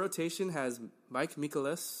 Their rotation has Mike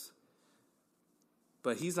Mikolas,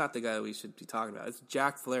 but he's not the guy that we should be talking about. It's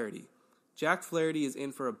Jack Flaherty. Jack Flaherty is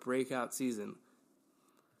in for a breakout season.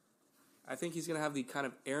 I think he's going to have the kind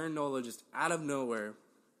of Aaron Nola just out of nowhere,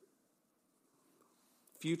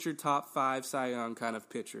 future top 5 Cy Young kind of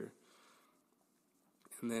pitcher.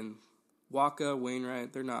 And then Waka,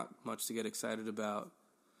 Wainwright, they're not much to get excited about.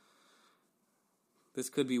 This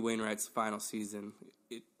could be Wainwright's final season.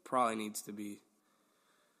 It probably needs to be.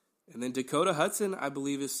 And then Dakota Hudson, I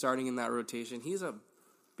believe, is starting in that rotation. He's a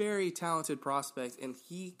very talented prospect, and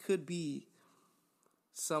he could be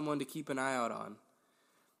someone to keep an eye out on.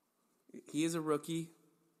 He is a rookie,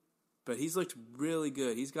 but he's looked really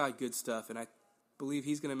good. He's got good stuff, and I believe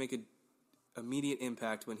he's going to make an immediate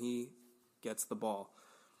impact when he gets the ball.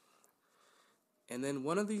 And then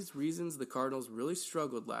one of these reasons the Cardinals really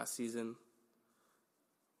struggled last season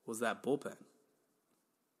was that bullpen.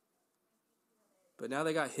 But now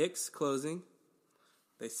they got Hicks closing.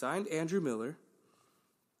 They signed Andrew Miller.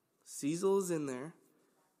 Cecil is in there.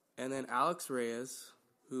 And then Alex Reyes,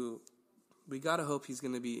 who we got to hope he's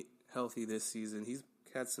going to be healthy this season. He's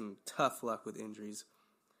had some tough luck with injuries.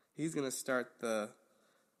 He's going to start the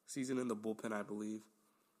season in the bullpen, I believe.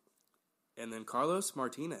 And then Carlos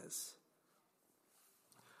Martinez.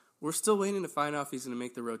 We're still waiting to find out if he's going to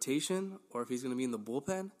make the rotation or if he's going to be in the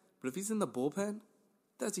bullpen. But if he's in the bullpen,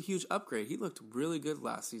 that's a huge upgrade. He looked really good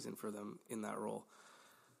last season for them in that role.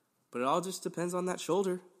 But it all just depends on that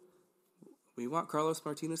shoulder. We want Carlos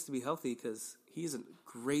Martinez to be healthy because he's a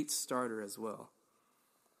great starter as well.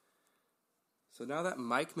 So now that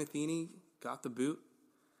Mike Matheny got the boot,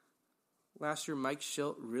 last year Mike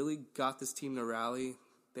Schilt really got this team to rally.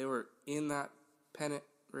 They were in that pennant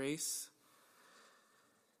race.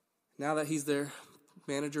 Now that he's their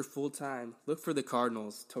manager full-time, look for the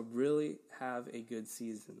Cardinals to really have a good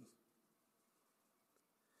season.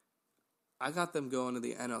 I got them going to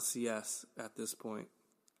the NLCS at this point.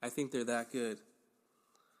 I think they're that good.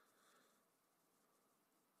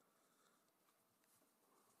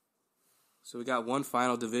 So we got one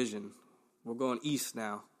final division. We're going east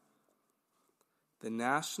now. The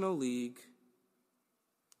National League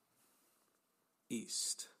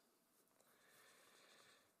East.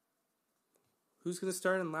 Who's going to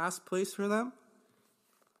start in last place for them?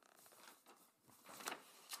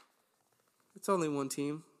 It's only one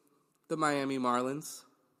team. The Miami Marlins.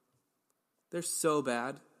 They're so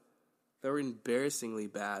bad. They were embarrassingly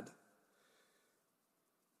bad.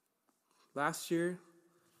 Last year,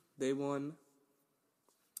 they won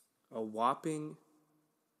a whopping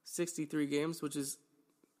 63 games, which is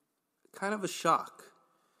kind of a shock.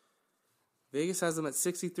 Vegas has them at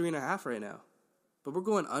 63.5 right now. But we're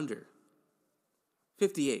going under.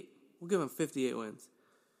 58. We'll give them 58 wins.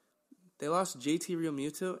 They lost JT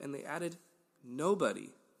Realmuto, and they added nobody.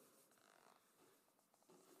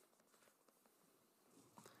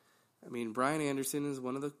 I mean, Brian Anderson is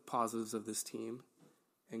one of the positives of this team.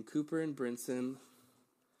 And Cooper and Brinson.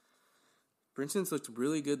 Brinson's looked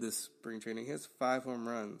really good this spring training. He has 5 home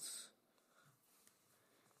runs.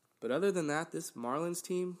 But other than that, this Marlins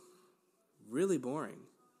team, really boring.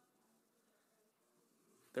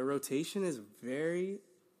 Their rotation is very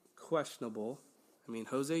questionable. I mean,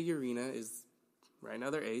 Jose Urena is right now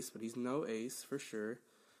their ace, but he's no ace for sure.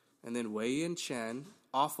 And then Wei-Yin Chen,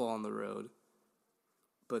 awful on the road.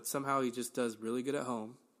 But somehow he just does really good at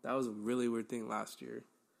home. That was a really weird thing last year.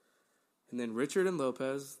 And then Richard and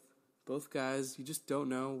Lopez, both guys, you just don't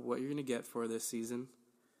know what you're going to get for this season.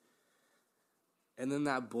 And then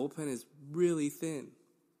that bullpen is really thin.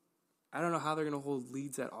 I don't know how they're going to hold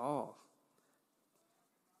leads at all.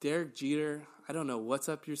 Derek Jeter, I don't know what's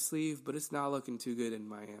up your sleeve, but it's not looking too good in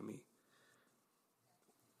Miami.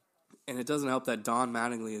 And it doesn't help that Don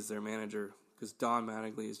Mattingly is their manager, because Don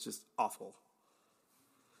Mattingly is just awful.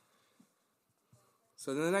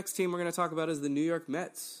 So then the next team we're going to talk about is the New York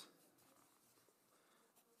Mets.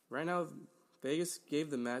 Right now, Vegas gave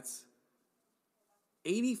the Mets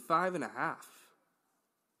 85.5.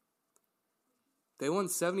 They won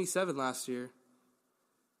 77 last year,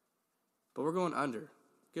 but we're going under.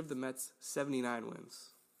 Give the Mets 79 wins.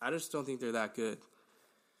 I just don't think they're that good.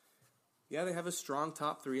 Yeah, they have a strong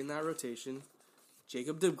top three in that rotation.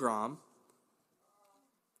 Jacob deGrom,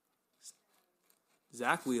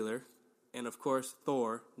 Zach Wheeler, and of course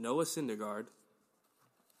Thor, Noah Syndergaard.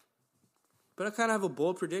 But I kind of have a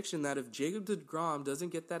bold prediction that if Jacob deGrom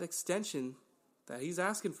doesn't get that extension that he's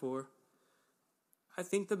asking for, I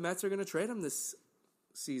think the Mets are going to trade him this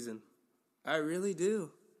season. I really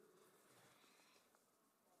do.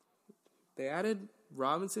 They added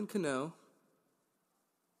Robinson Cano.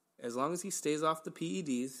 As long as he stays off the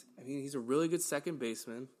PEDs, I mean, he's a really good second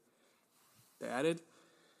baseman. They added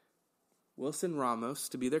Wilson Ramos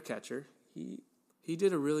to be their catcher. He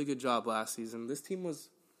did a really good job last season. This team was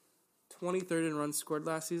 23rd in runs scored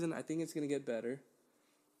last season. I think it's going to get better.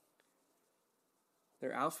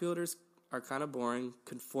 Their outfielders are kind of boring.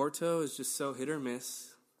 Conforto is just so hit or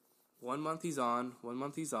miss. 1 month he's on, 1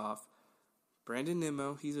 month he's off. Brandon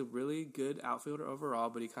Nimmo, he's a really good outfielder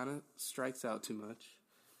overall, but he kind of strikes out too much.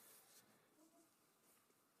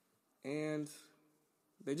 And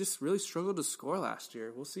they just really struggled to score last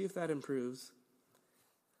year. We'll see if that improves.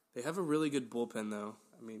 They have a really good bullpen, though.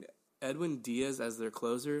 I mean, Edwin Diaz as their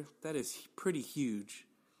closer, that is pretty huge.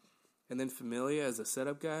 And then Familia as a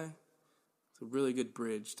setup guy, it's a really good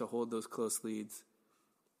bridge to hold those close leads.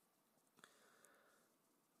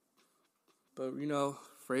 But, you know,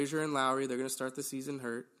 Frazier and Lowry, they're going to start the season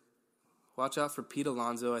hurt. Watch out for Pete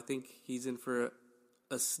Alonso. I think he's in for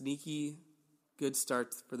a sneaky good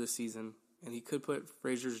start for the season, and he could put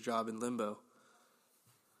Frazier's job in limbo.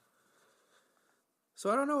 So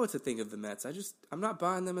I don't know what to think of the Mets. I'm not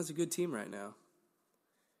buying them as a good team right now.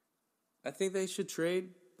 I think they should trade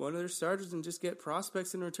one of their starters and just get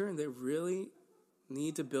prospects in return. They really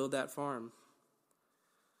need to build that farm.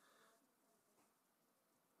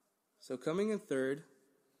 So coming in third,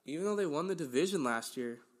 even though they won the division last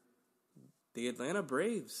year, the Atlanta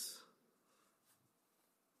Braves.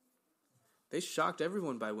 They shocked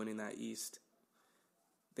everyone by winning that East.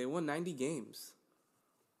 They won 90 games.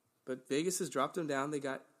 But Vegas has dropped them down. They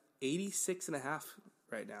got 86.5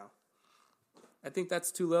 right now. I think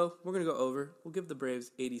that's too low. We're going to go over. We'll give the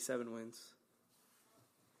Braves 87 wins.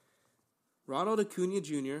 Ronald Acuna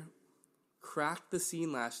Jr. cracked the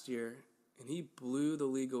scene last year, and he blew the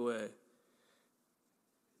league away.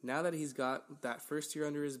 Now that he's got that first year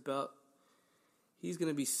under his belt, he's going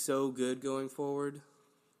to be so good going forward.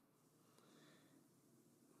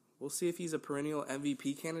 We'll see if he's a perennial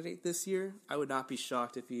MVP candidate this year. I would not be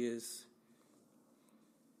shocked if he is.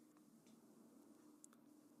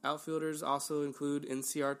 Outfielders also include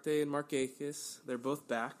Inciarte and Markakis. They're both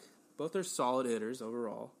back. Both are solid hitters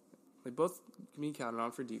overall. They both can be counted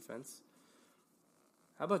on for defense.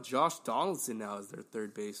 How about Josh Donaldson now as their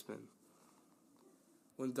third baseman?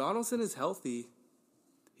 When Donaldson is healthy,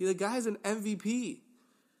 the guy's an MVP.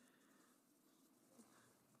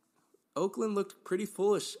 Oakland looked pretty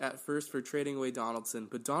foolish at first for trading away Donaldson,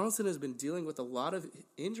 but Donaldson has been dealing with a lot of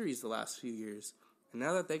injuries the last few years. And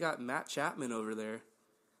now that they got Matt Chapman over there,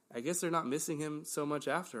 I guess they're not missing him so much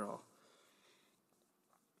after all.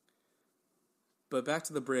 But back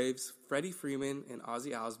to the Braves, Freddie Freeman and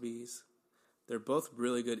Ozzie Albies, they're both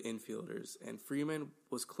really good infielders, and Freeman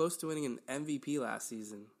was close to winning an MVP last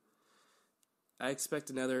season. I expect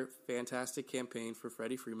another fantastic campaign for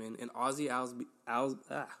Freddie Freeman and Ozzie Albies.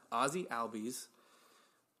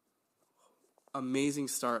 Amazing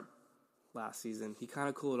start last season. He kind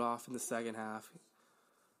of cooled off in the second half,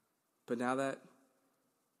 but now that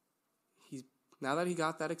he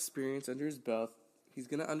got that experience under his belt, he's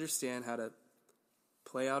going to understand how to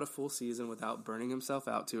play out a full season without burning himself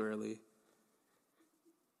out too early.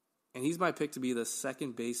 And he's my pick to be the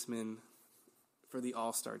second baseman for the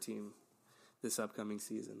All-Star team this upcoming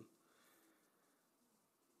season.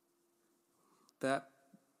 That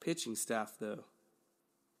pitching staff, though,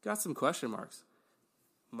 got some question marks.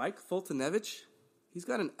 Mike Foltynewicz, he's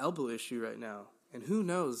got an elbow issue right now, and who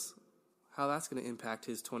knows how that's going to impact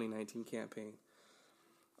his 2019 campaign.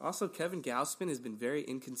 Also, Kevin Gausman has been very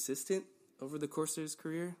inconsistent over the course of his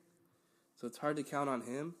career, so it's hard to count on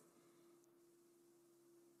him.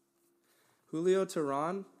 Julio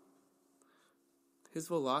Teheran, his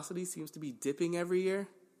velocity seems to be dipping every year.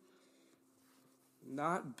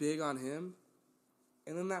 Not big on him.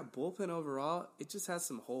 And then that bullpen overall, it just has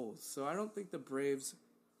some holes. So I don't think the Braves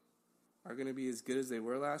are going to be as good as they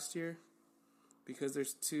were last year because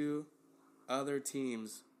there's two other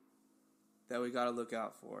teams that we got to look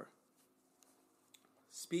out for.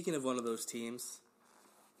 Speaking of one of those teams,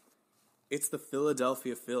 it's the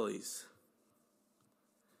Philadelphia Phillies.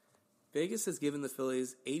 Vegas has given the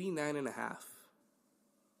Phillies 89.5.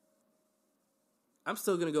 I'm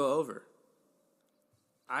still going to go over.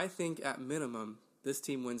 I think at minimum, this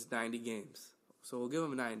team wins 90 games. So we'll give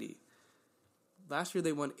them 90. Last year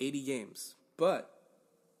they won 80 games. But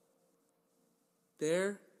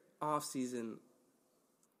their offseason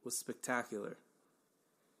was spectacular.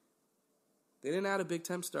 They didn't add a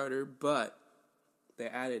big-time starter, but they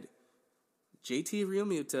added JT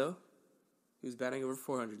Realmuto, who's batting over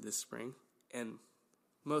 400 this spring, and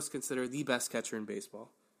most consider the best catcher in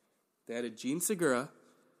baseball. They added Gene Segura,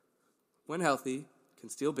 when healthy,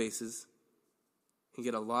 can steal bases, and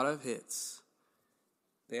get a lot of hits.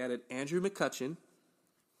 They added Andrew McCutchen,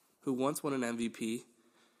 who once won an MVP,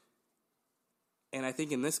 and I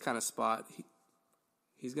think in this kind of spot,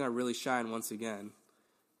 he's going to really shine once again.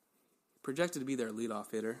 Projected to be their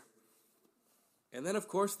leadoff hitter. And then, of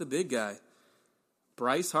course, the big guy,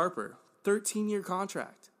 Bryce Harper, 13-year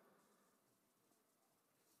contract.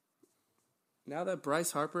 Now that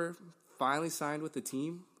Bryce Harper finally signed with the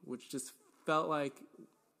team, which just felt like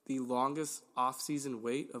the longest offseason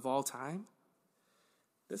wait of all time,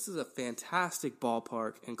 this is a fantastic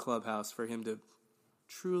ballpark and clubhouse for him to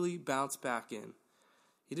truly bounce back in.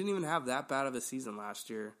 He didn't even have that bad of a season last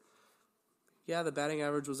year. Yeah, the batting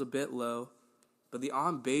average was a bit low, but the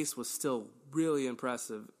on-base was still really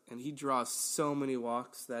impressive, and he draws so many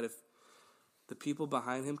walks that if the people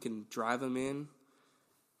behind him can drive him in,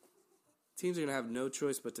 teams are going to have no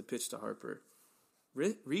choice but to pitch to Harper.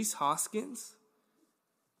 Rhys Hoskins,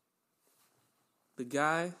 the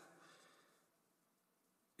guy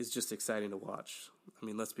is just exciting to watch. I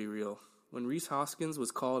mean, let's be real. When Rhys Hoskins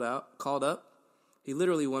was called up, he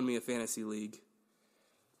literally won me a fantasy league.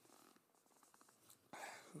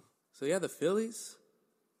 So yeah, the Phillies,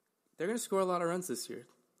 they're going to score a lot of runs this year.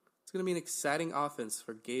 It's going to be an exciting offense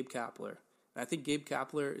for Gabe Kapler. And I think Gabe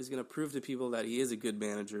Kapler is going to prove to people that he is a good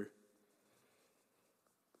manager.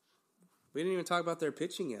 We didn't even talk about their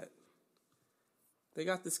pitching yet. They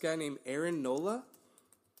got this guy named Aaron Nola.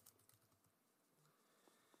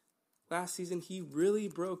 Last season, he really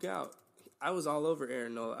broke out. I was all over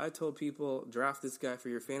Aaron Nola. I told people, draft this guy for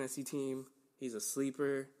your fantasy team. He's a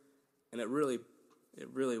sleeper. And it really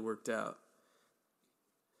worked out.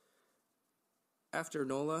 After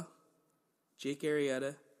Nola, Jake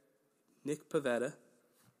Arrieta, Nick Pivetta.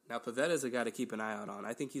 Now, Pavetta's a guy to keep an eye out on.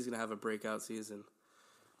 I think he's going to have a breakout season.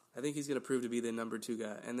 I think he's going to prove to be the number 2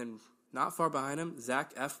 guy. And then not far behind him,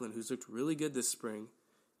 Zach Eflin, who's looked really good this spring.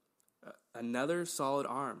 Another solid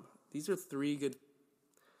arm. These are 3 good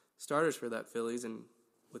starters for that Phillies. And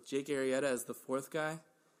with Jake Arrieta as the 4th guy,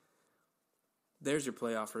 there's your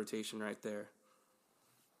playoff rotation right there.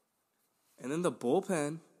 And then the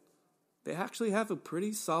bullpen, they actually have a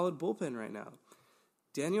pretty solid bullpen right now.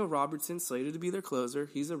 Daniel Robertson slated to be their closer.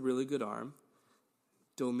 He's a really good arm.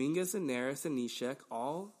 Dominguez and Neris and Neshek,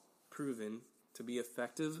 all proven to be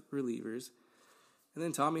effective relievers. And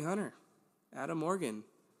then Tommy Hunter, Adam Morgan.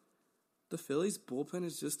 The Phillies bullpen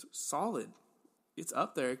is just solid. It's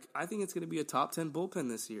up there. I think it's going to be a top 10 bullpen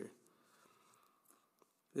this year.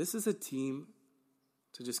 This is a team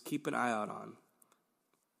to just keep an eye out on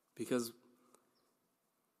because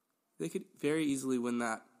they could very easily win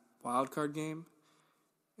that wild card game,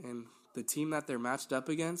 and the team that they're matched up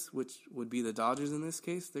against, which would be the Dodgers in this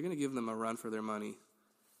case, they're going to give them a run for their money.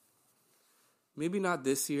 Maybe not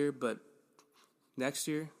this year, but next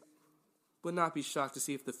year. Would not be shocked to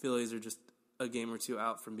see if the Phillies are just a game or 2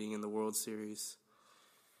 out from being in the World Series.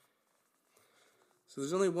 So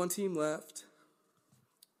there's only one team left,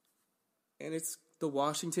 and it's the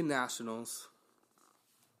Washington Nationals.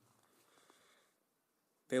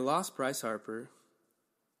 They lost Bryce Harper,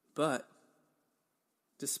 but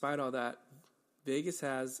despite all that, Vegas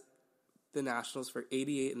has the Nationals for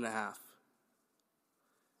 88.5.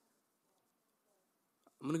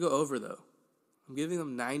 I'm going to go over, though. I'm giving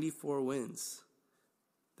them 94 wins.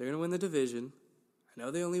 They're going to win the division. I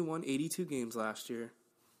know they only won 82 games last year.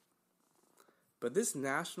 But this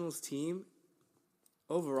Nationals team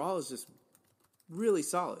overall is just really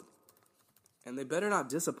solid. And they better not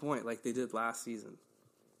disappoint like they did last season.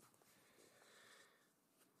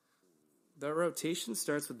 The rotation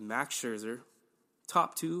starts with Max Scherzer,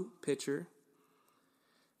 top 2 pitcher,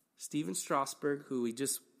 Steven Strasburg, who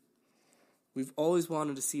we've always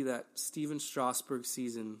wanted to see that Steven Strasburg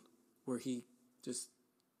season where he just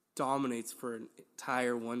dominates for an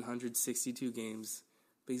entire 162 games.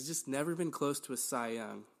 But he's just never been close to a Cy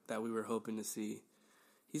Young that we were hoping to see.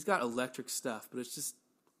 He's got electric stuff, but it's just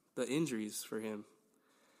the injuries for him.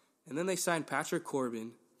 And then they signed Patrick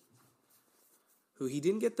Corbin, who he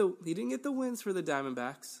didn't get the wins for the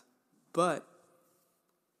Diamondbacks, but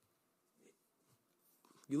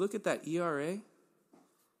you look at that ERA,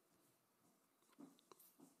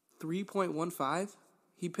 3.15.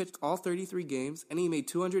 He pitched all 33 games, and he made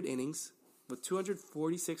 200 innings with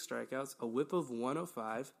 246 strikeouts, a whip of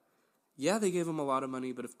 105. Yeah, they gave him a lot of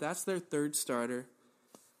money, but if that's their third starter,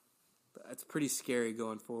 that's pretty scary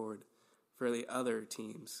going forward for the other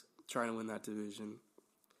teams trying to win that division.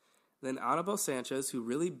 Then Anibal Sanchez, who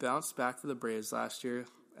really bounced back for the Braves last year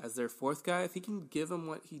as their fourth guy. If he can give them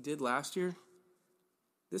what he did last year,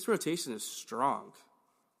 this rotation is strong.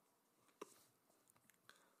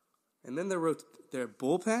 And then their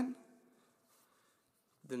bullpen.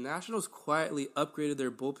 The Nationals quietly upgraded their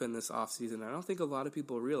bullpen this offseason. I don't think a lot of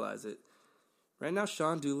people realize it. Right now,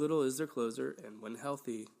 Sean Doolittle is their closer, and when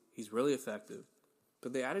healthy, he's really effective.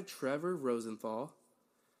 But they added Trevor Rosenthal,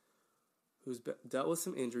 who's dealt with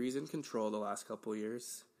some injuries in control the last couple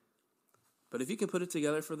years. But if you can put it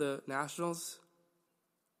together for the Nationals,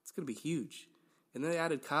 it's going to be huge. And then they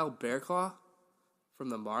added Kyle Bearclaw from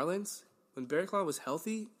the Marlins. When Bearclaw was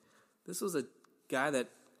healthy, this was a guy that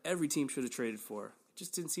every team should have traded for. It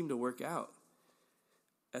just didn't seem to work out.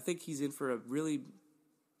 I think he's in for a really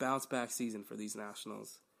bounce-back season for these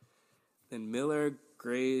Nationals. Then Miller,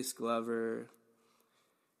 Grace, Glover.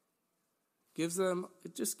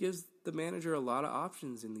 It just gives the manager a lot of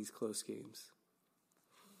options in these close games.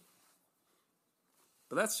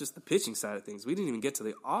 But that's just the pitching side of things. We didn't even get to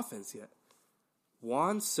the offense yet.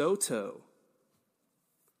 Juan Soto.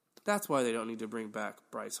 That's why they don't need to bring back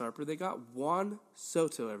Bryce Harper. They got Juan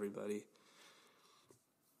Soto, everybody.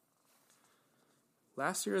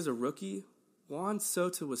 Last year as a rookie, Juan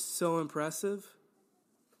Soto was so impressive.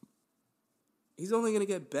 He's only going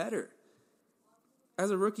to get better.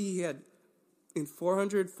 As a rookie, he had, in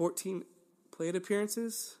 414 plate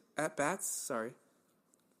appearances, at-bats,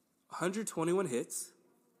 121 hits,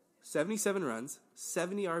 77 runs,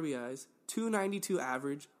 70 RBIs, 292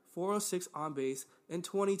 average, 406 on base, and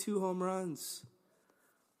 22 home runs.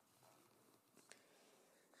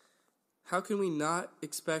 How can we not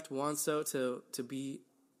expect Juan Soto to be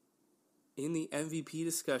in the MVP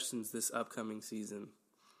discussions this upcoming season?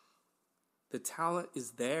 The talent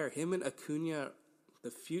is there. Him and Acuna,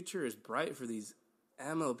 the future is bright for these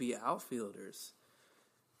MLB outfielders.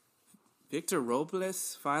 Victor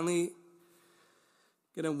Robles finally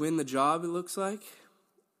going to win the job, it looks like.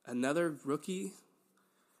 Another rookie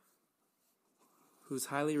who's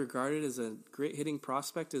highly regarded as a great hitting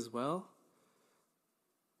prospect as well.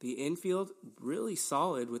 The infield, really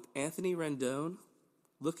solid with Anthony Rendon,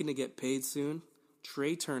 looking to get paid soon.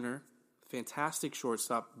 Trey Turner, fantastic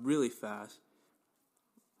shortstop, really fast.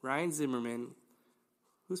 Ryan Zimmerman,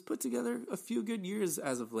 who's put together a few good years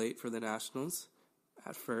as of late for the Nationals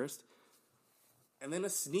at first. And then a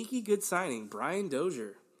sneaky good signing, Brian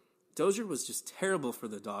Dozier. Dozier was just terrible for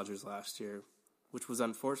the Dodgers last year, which was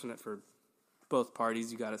unfortunate for both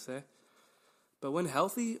parties, you got to say. But when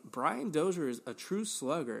healthy, Brian Dozier is a true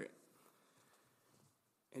slugger.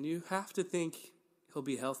 And you have to think he'll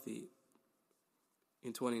be healthy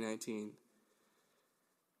in 2019.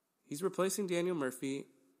 He's replacing Daniel Murphy,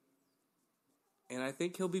 and I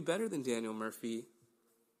think he'll be better than Daniel Murphy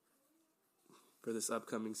for this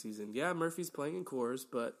upcoming season. Yeah, Murphy's playing in Coors,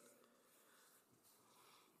 but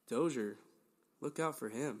Dozier, look out for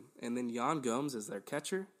him. And then Yan Gomes is their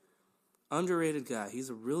catcher. Underrated guy. He's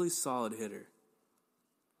a really solid hitter.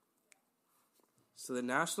 So the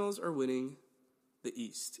Nationals are winning the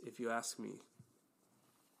East, if you ask me.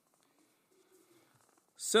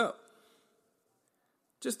 So,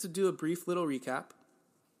 just to do a brief little recap,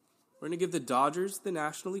 we're going to give the Dodgers the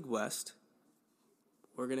National League West.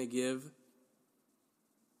 We're going to give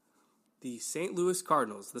the St. Louis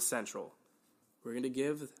Cardinals the Central. We're going to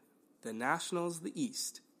give the Nationals the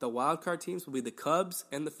East. The wildcard teams will be the Cubs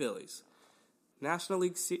and the Phillies. National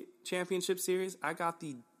League Championship Series, I got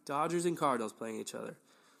the Dodgers and Cardinals playing each other.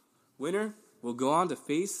 Winner will go on to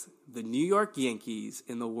face the New York Yankees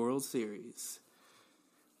in the World Series.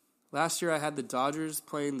 Last year I had the Dodgers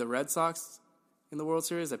playing the Red Sox in the World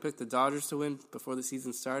Series. I picked the Dodgers to win before the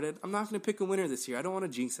season started. I'm not going to pick a winner this year. I don't want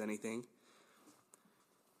to jinx anything.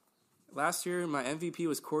 Last year my MVP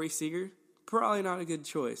was Corey Seager. Probably not a good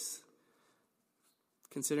choice,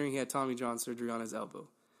 considering he had Tommy John surgery on his elbow.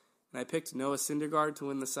 And I picked Noah Syndergaard to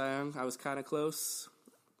win the Cy Young. I was kind of close.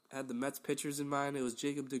 I had the Mets pitchers in mind. It was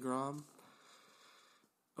Jacob deGrom,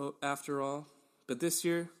 after all. But this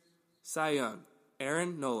year, Cy Young,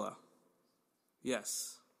 Aaron Nola.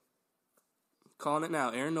 Yes. Calling it now.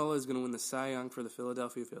 Aaron Nola is going to win the Cy Young for the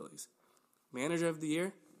Philadelphia Phillies. Manager of the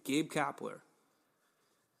Year, Gabe Kapler.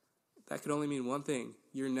 That could only mean one thing.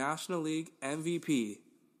 Your National League MVP,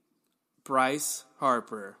 Bryce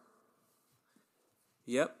Harper.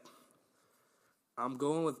 Yep. I'm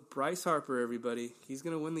going with Bryce Harper, everybody. He's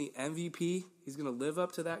going to win the MVP. He's going to live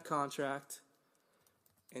up to that contract.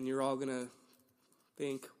 And you're all going to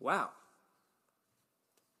think, wow,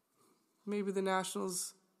 maybe the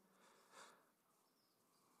Nationals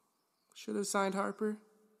should have signed Harper.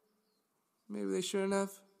 Maybe they shouldn't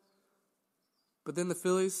have. But then the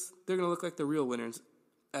Phillies, they're going to look like the real winners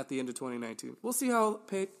at the end of 2019. We'll see how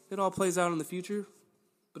it all plays out in the future.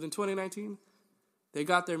 But in 2019, they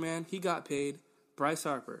got their man. He got paid. Bryce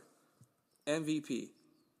Harper, MVP.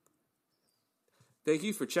 Thank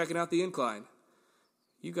you for checking out The Incline.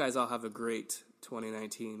 You guys all have a great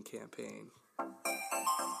 2019 campaign.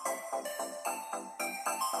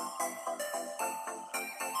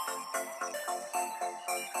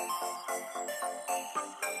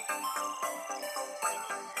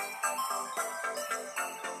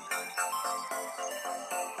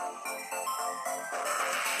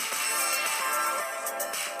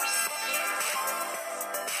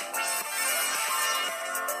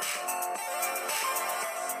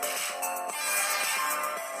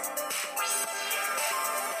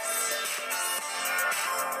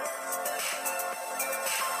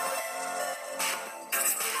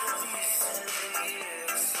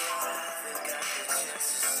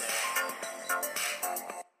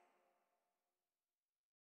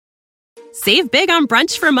 Save big on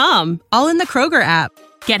brunch for mom, all in the Kroger app.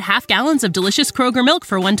 Get half gallons of delicious Kroger milk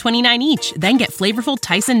for $1.29 each. Then get flavorful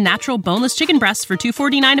Tyson natural boneless chicken breasts for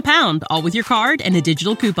 $2.49 a pound, all with your card and a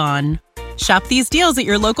digital coupon. Shop these deals at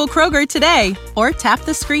your local Kroger today, or tap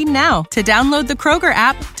the screen now to download the Kroger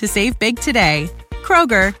app to save big today.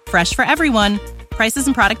 Kroger, fresh for everyone. Prices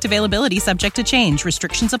and product availability subject to change.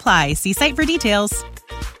 Restrictions apply. See site for details.